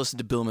everybody just listened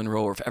to Bill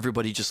Monroe, or if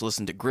everybody just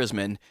listened to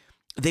Grisman,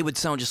 they would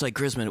sound just like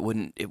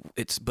Grisman.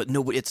 It's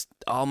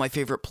all my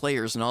favorite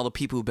players and all the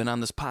people who've been on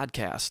this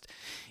podcast.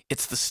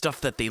 It's the stuff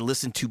that they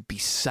listen to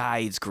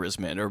besides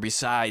Grisman, or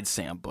besides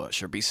Sam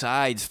Bush, or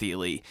besides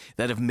Thiele,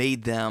 that have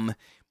made them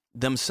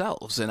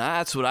themselves. And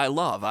that's what I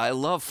love. I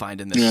love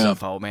finding this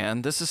stuff out,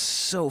 man. This is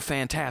so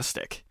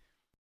fantastic.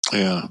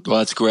 Yeah, well,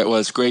 that's great. Well,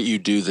 it's great you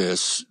do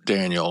this,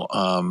 Daniel.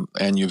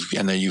 And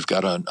that you've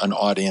got an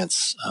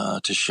audience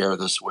to share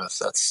this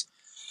with.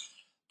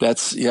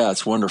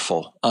 It's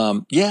wonderful.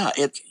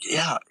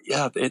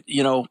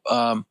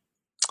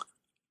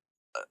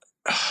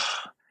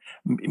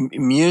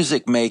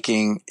 Music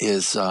making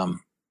is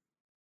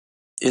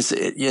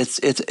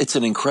it's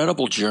an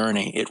incredible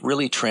journey. It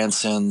really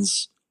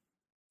transcends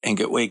and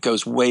it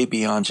goes way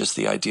beyond just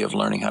the idea of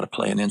learning how to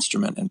play an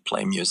instrument and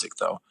play music,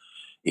 though.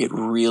 It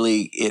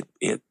really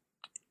it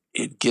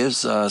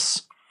gives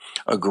us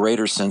a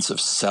greater sense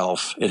of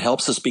self. It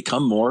helps us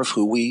become more of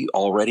who we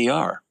already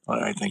are.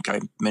 I think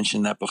I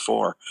mentioned that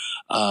before.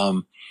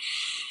 It's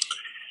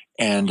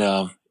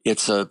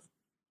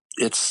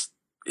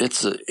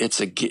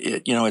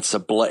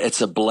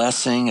a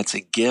blessing. It's a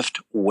gift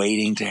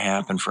waiting to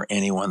happen for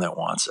anyone that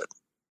wants it.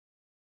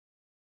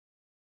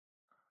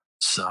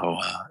 So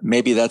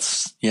maybe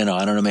that's, I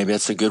don't know, maybe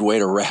that's a good way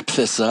to wrap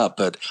this up.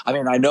 But I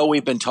mean, I know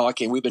we've been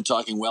talking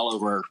well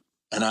over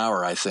an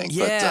hour, I think.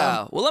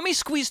 Yeah. Well, let me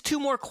squeeze two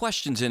more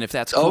questions in, if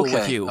that's cool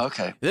with you.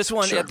 Okay. This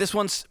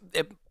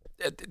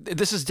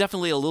is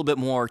definitely a little bit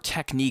more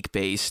technique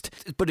based.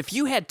 But if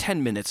you had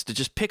 10 minutes to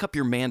just pick up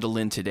your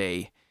mandolin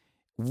today,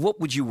 what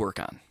would you work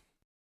on?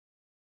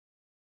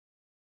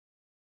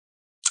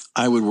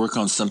 I would work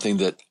on something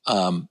that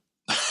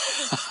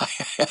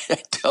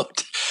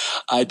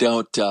I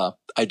don't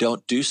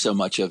do so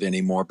much of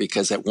anymore,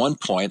 because at one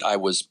point I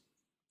was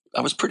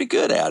pretty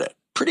good at it.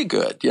 Pretty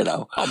good,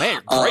 Oh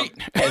man, great.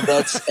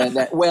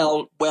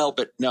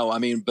 But no, I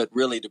mean, but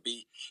really to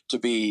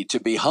be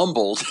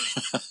humbled,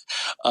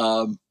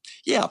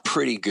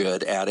 pretty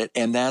good at it,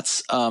 and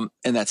that's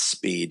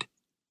speed.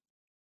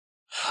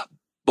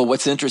 But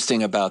what's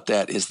interesting about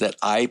that is that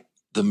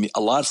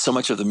so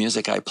much of the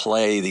music I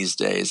play these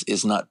days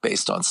is not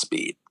based on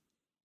speed,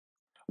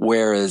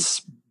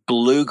 whereas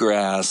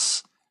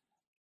bluegrass,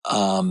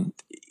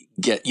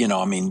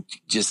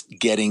 just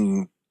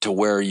getting to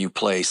where you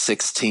play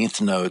 16th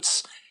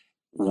notes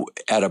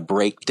at a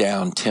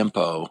breakdown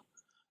tempo,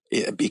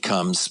 it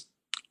becomes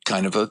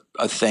kind of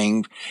a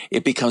thing.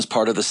 It becomes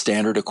part of the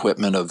standard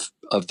equipment of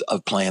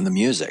playing the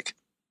music.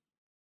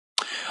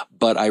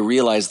 But I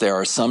realize there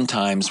are some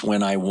times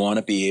when I want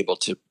to be able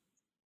to,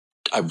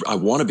 I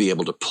want to be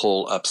able to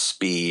pull up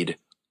speed.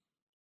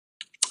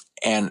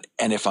 And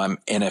if I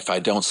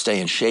don't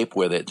stay in shape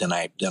with it, then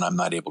I'm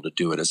not able to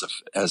do it as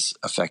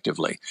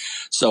effectively.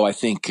 So I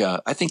think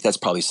that's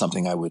probably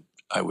something I would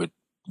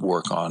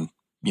work on,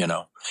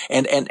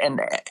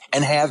 and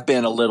have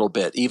been a little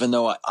bit, even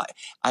though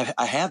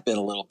I have been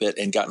a little bit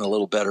and gotten a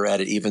little better at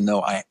it, even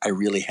though I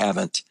really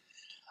haven't.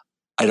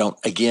 I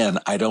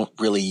don't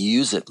really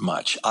use it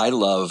much. I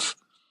love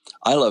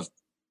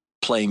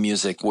playing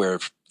music where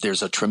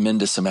there's a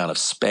tremendous amount of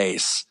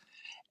space.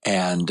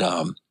 and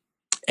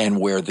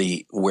where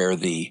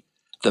the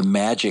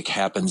magic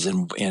happens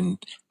in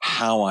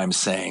how I'm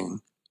saying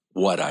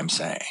what I'm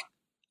saying.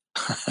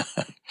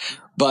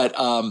 But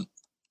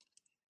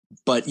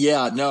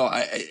yeah, no,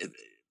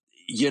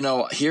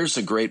 here's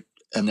a great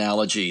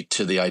analogy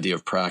to the idea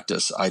of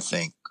practice, I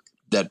think,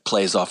 that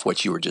plays off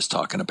what you were just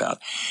talking about,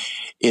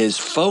 is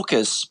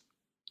focus,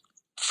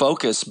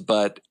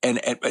 but and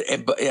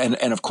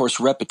of course,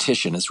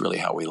 repetition is really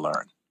how we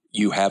learn.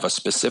 You have a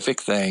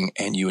specific thing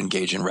and you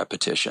engage in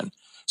repetition.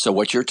 So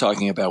what you're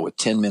talking about with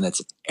 10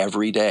 minutes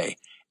every day,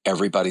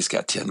 everybody's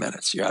got 10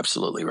 minutes. You're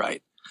absolutely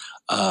right.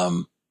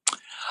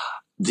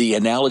 The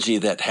analogy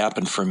that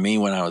happened for me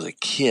when I was a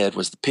kid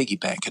was the piggy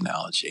bank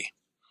analogy.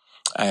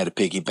 I had a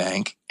piggy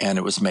bank and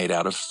it was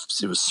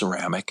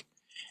ceramic.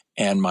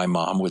 And my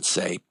mom would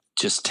say,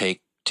 just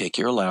take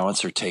your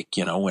allowance, or take,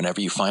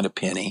 whenever you find a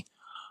penny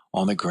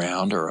on the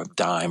ground or a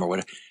dime or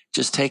whatever,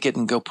 just take it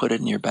and go put it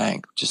in your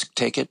bank. Just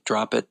take it,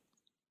 drop it,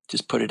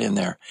 just put it in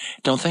there.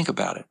 Don't think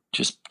about it.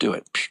 Just do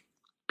it.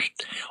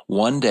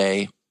 One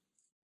day,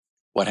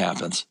 what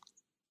happens?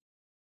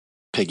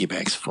 Piggy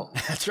bank's full.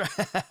 That's right.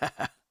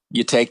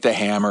 You take the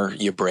hammer,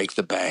 you break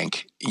the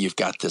bank, you've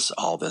got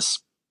all this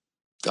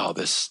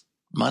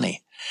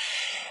money.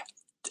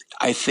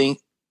 I think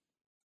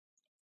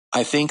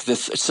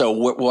this. So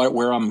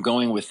where I'm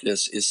going with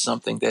this is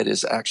something that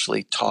is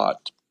actually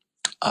taught.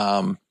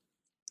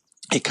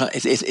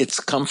 It's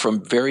come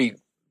from very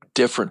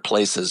different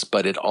places,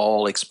 but it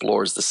all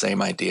explores the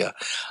same idea.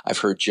 I've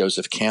heard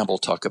Joseph Campbell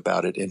talk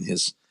about it in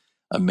his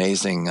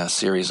amazing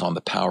series on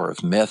the power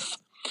of myth.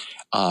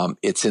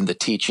 It's in the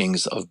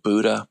teachings of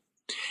Buddha,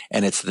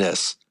 and it's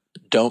this: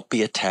 don't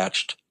be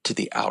attached to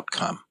the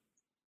outcome.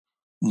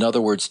 In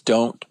other words,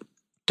 don't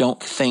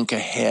think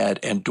ahead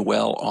and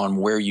dwell on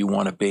where you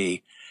want to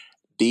be.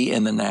 Be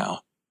in the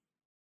now.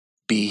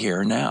 Be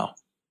here now.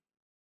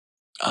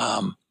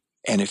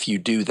 And if you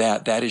do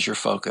that, that is your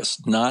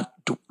focus, not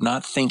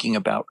thinking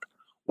about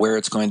where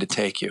it's going to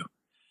take you.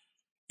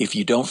 If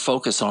you don't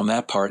focus on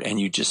that part and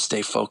you just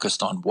stay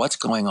focused on what's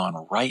going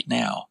on right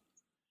now,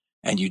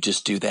 and you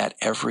just do that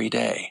every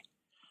day,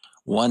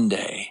 one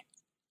day,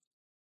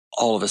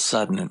 all of a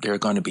sudden, there are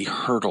going to be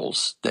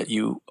hurdles that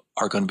you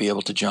are going to be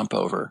able to jump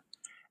over.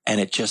 And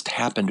it just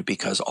happened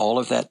because all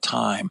of that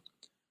time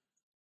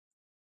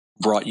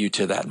brought you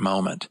to that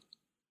moment.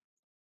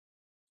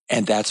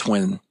 And that's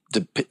when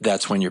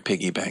your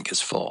piggy bank is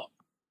full.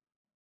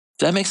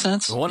 Does that make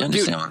sense? Dude,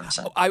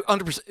 I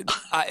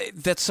 100%.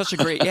 That's such a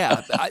great,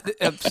 yeah.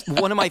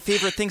 One of my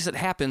favorite things that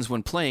happens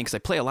when playing, because I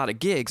play a lot of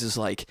gigs, is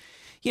like,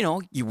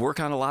 you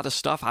work on a lot of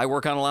stuff. I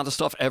work on a lot of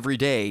stuff every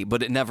day,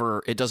 but it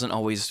doesn't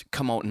always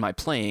come out in my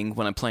playing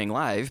when I'm playing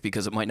live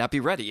because it might not be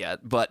ready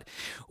yet. But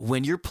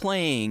when you're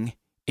playing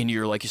and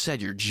you're, like you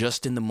said, you're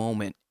just in the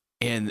moment,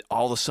 and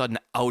all of a sudden,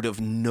 out of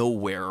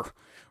nowhere,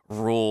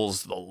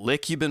 rolls the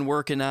lick you've been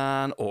working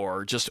on,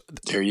 or just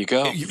there you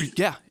go. You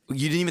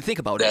didn't even think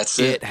about That's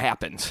it. it. It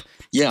happened.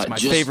 Yeah, it's my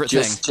favorite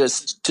thing.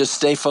 Just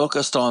stay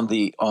focused on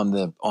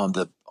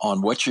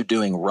what you're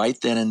doing right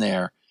then and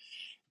there.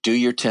 Do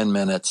your 10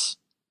 minutes.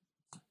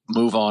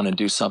 Move on and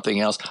do something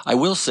else. I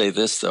will say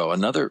this, though,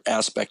 another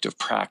aspect of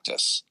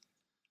practice.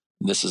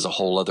 This is a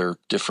whole other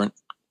different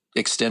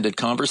extended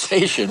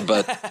conversation,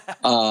 but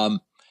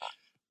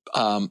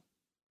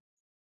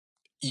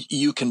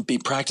you can be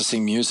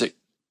practicing music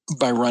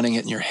by running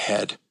it in your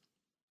head.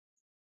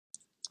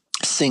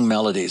 Sing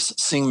melodies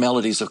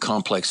of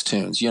complex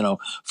tunes.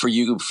 For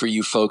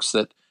you folks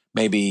that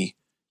maybe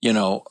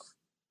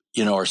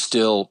are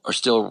still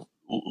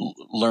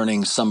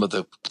learning some of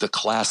the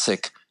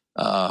classic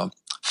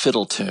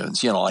fiddle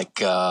tunes.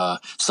 Like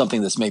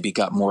something that's maybe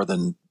got more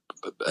than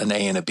an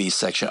A and a B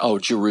section. Oh,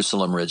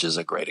 Jerusalem Ridge is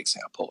a great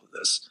example of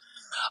this.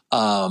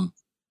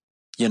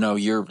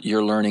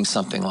 You're learning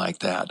something like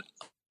that.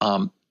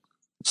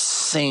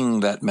 Sing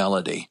that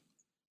melody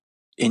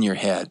in your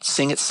head.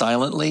 Sing it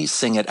silently.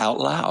 Sing it out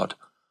loud.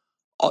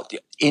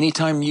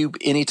 Anytime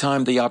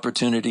the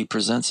opportunity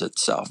presents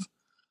itself.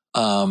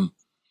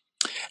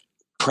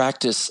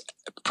 Practice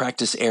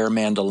air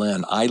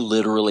mandolin. I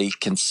literally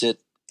can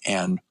sit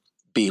and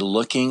be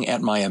looking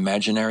at my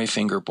imaginary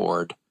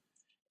fingerboard,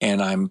 and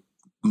I'm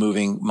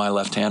moving my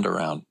left hand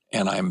around,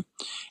 and I'm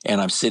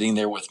sitting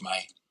there with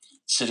my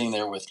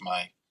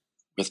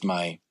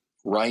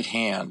right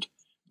hand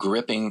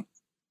gripping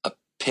a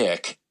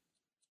pick,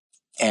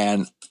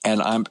 and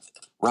I'm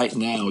right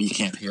now. You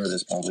can't hear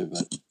this probably,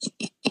 but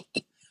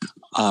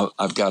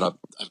I've got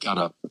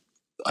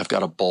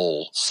a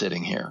bowl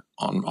sitting here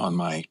on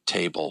my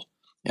table,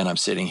 and I'm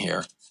sitting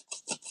here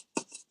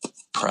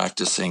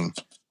practicing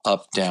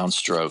up down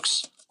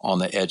strokes on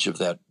the edge of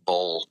that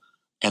bowl,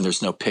 and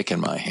there's no pick in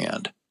my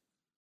hand,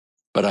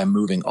 but I'm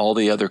moving all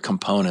the other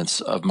components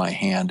of my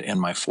hand and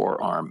my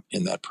forearm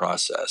in that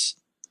process.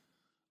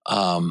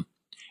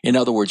 In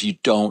other words,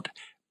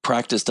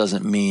 practice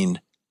doesn't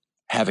mean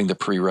having the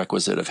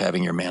prerequisite of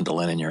having your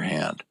mandolin in your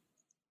hand.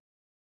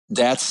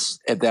 That's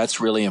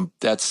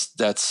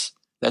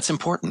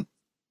important.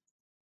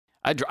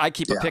 I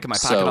keep a pick in my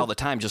pocket all the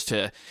time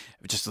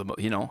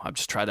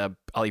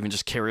I'll even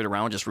just carry it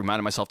around, just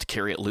reminding myself to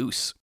carry it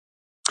loose.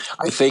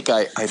 I think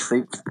I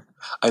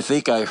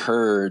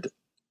heard,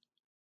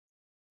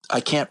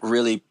 I can't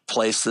really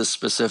place this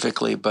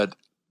specifically, but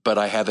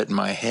I have it in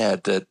my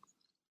head that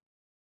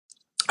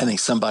I think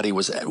somebody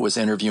was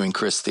interviewing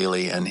Chris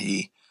Thiele, and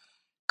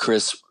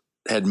Chris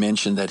had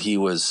mentioned that he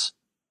was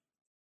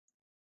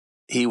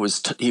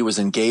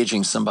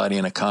engaging somebody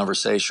in a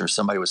conversation, or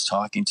somebody was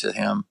talking to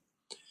him,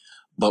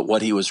 but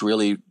what he was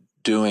really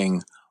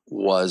doing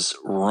was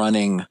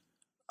running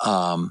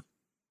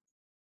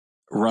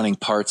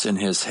parts in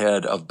his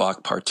head of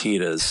Bach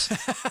partitas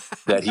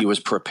that he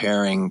was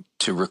preparing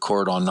to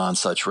record on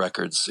Non-Such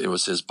Records. It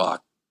was his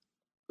Bach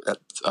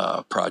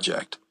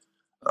project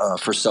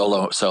for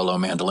solo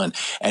mandolin,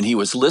 and he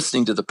was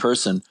listening to the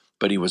person,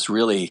 but he was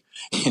really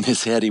in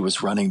his head. He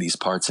was running these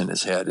parts in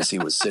his head as he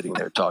was sitting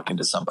there talking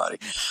to somebody.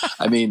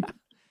 I mean,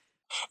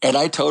 and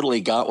I totally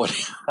got what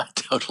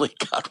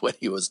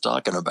he was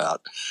talking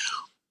about.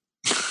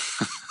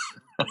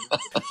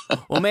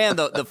 Well, man,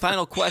 the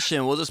final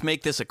question, we'll just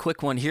make this a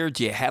quick one here.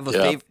 Do you have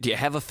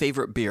a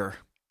favorite beer?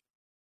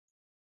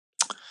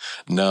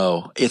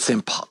 No, it's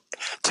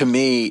to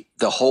me,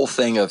 the whole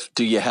thing of,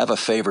 do you have a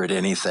favorite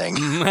anything?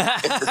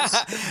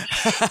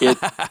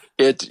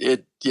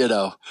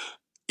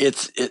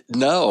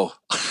 No,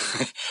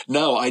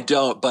 no, I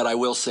don't. But I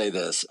will say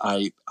this.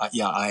 I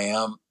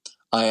am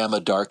a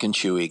dark and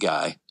chewy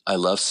guy. I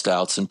love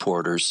stouts and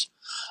porters.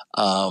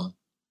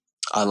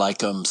 I like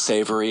them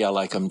savory. I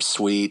like them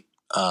sweet.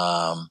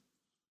 I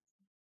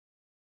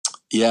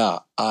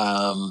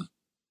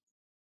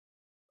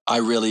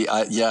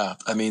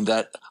mean,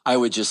 that I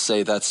would just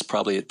say that's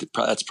probably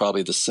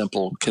the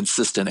simple,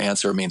 consistent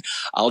answer. I mean,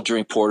 I'll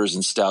drink porters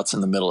and stouts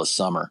in the middle of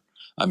summer.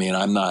 I mean,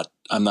 I'm not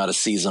a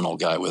seasonal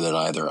guy with it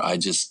either. I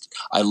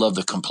love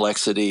the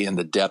complexity and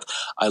the depth.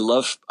 I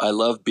love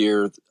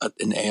beer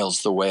and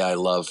ales the way I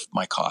love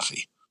my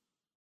coffee.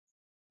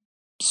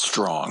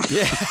 Strong.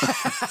 Yeah.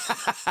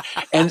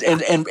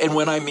 and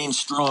when I mean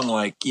strong,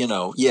 like,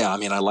 I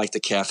mean, I like the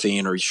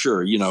caffeine, or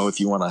sure, if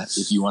you want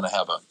to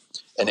have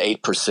an 8%,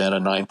 a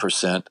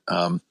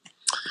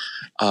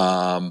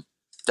 9%,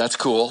 that's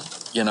cool,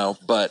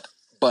 but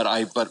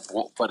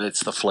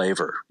it's the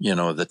flavor,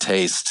 the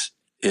taste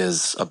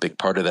is a big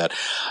part of that.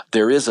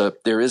 There is a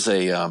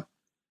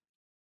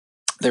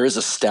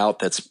stout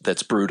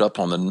that's brewed up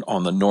on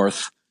the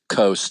north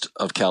coast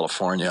of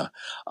California,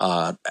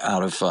 out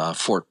of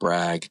Fort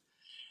Bragg,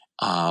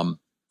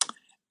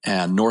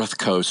 and North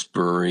Coast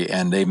Brewery,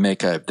 and they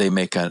make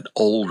an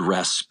Old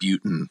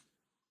Rasputin.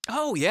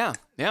 Oh yeah,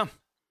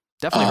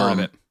 definitely heard of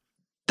it.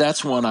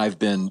 That's one I've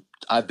been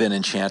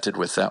enchanted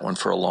with that one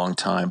for a long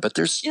time. But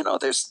there's a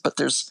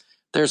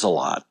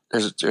lot.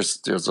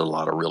 There's a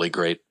lot of really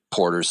great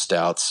porters,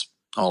 stouts,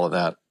 all of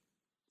that.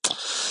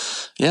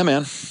 Yeah,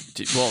 man.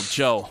 Well,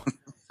 Joe,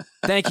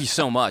 thank you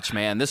so much,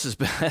 man. This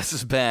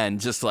has been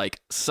just like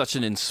such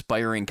an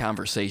inspiring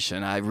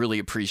conversation. I really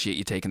appreciate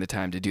you taking the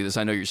time to do this.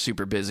 I know you're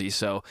super busy,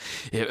 so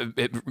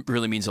it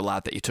really means a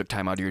lot that you took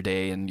time out of your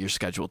day and your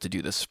schedule to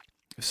do this.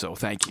 So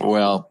thank you.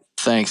 Well,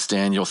 thanks,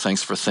 Daniel.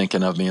 Thanks for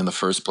thinking of me in the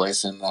first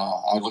place. And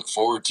I look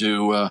forward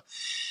to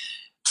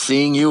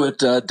seeing you at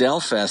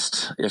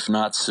Delfest, if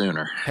not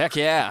sooner. Heck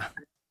yeah.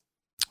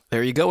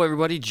 There you go,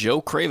 everybody.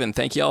 Joe Craven.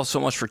 Thank you all so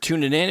much for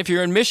tuning in. If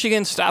you're in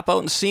Michigan, stop out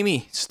and see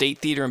me. State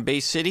Theater in Bay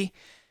City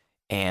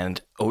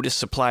and Otis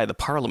Supply, the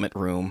Parliament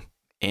Room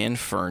in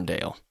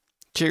Ferndale.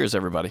 Cheers,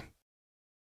 everybody.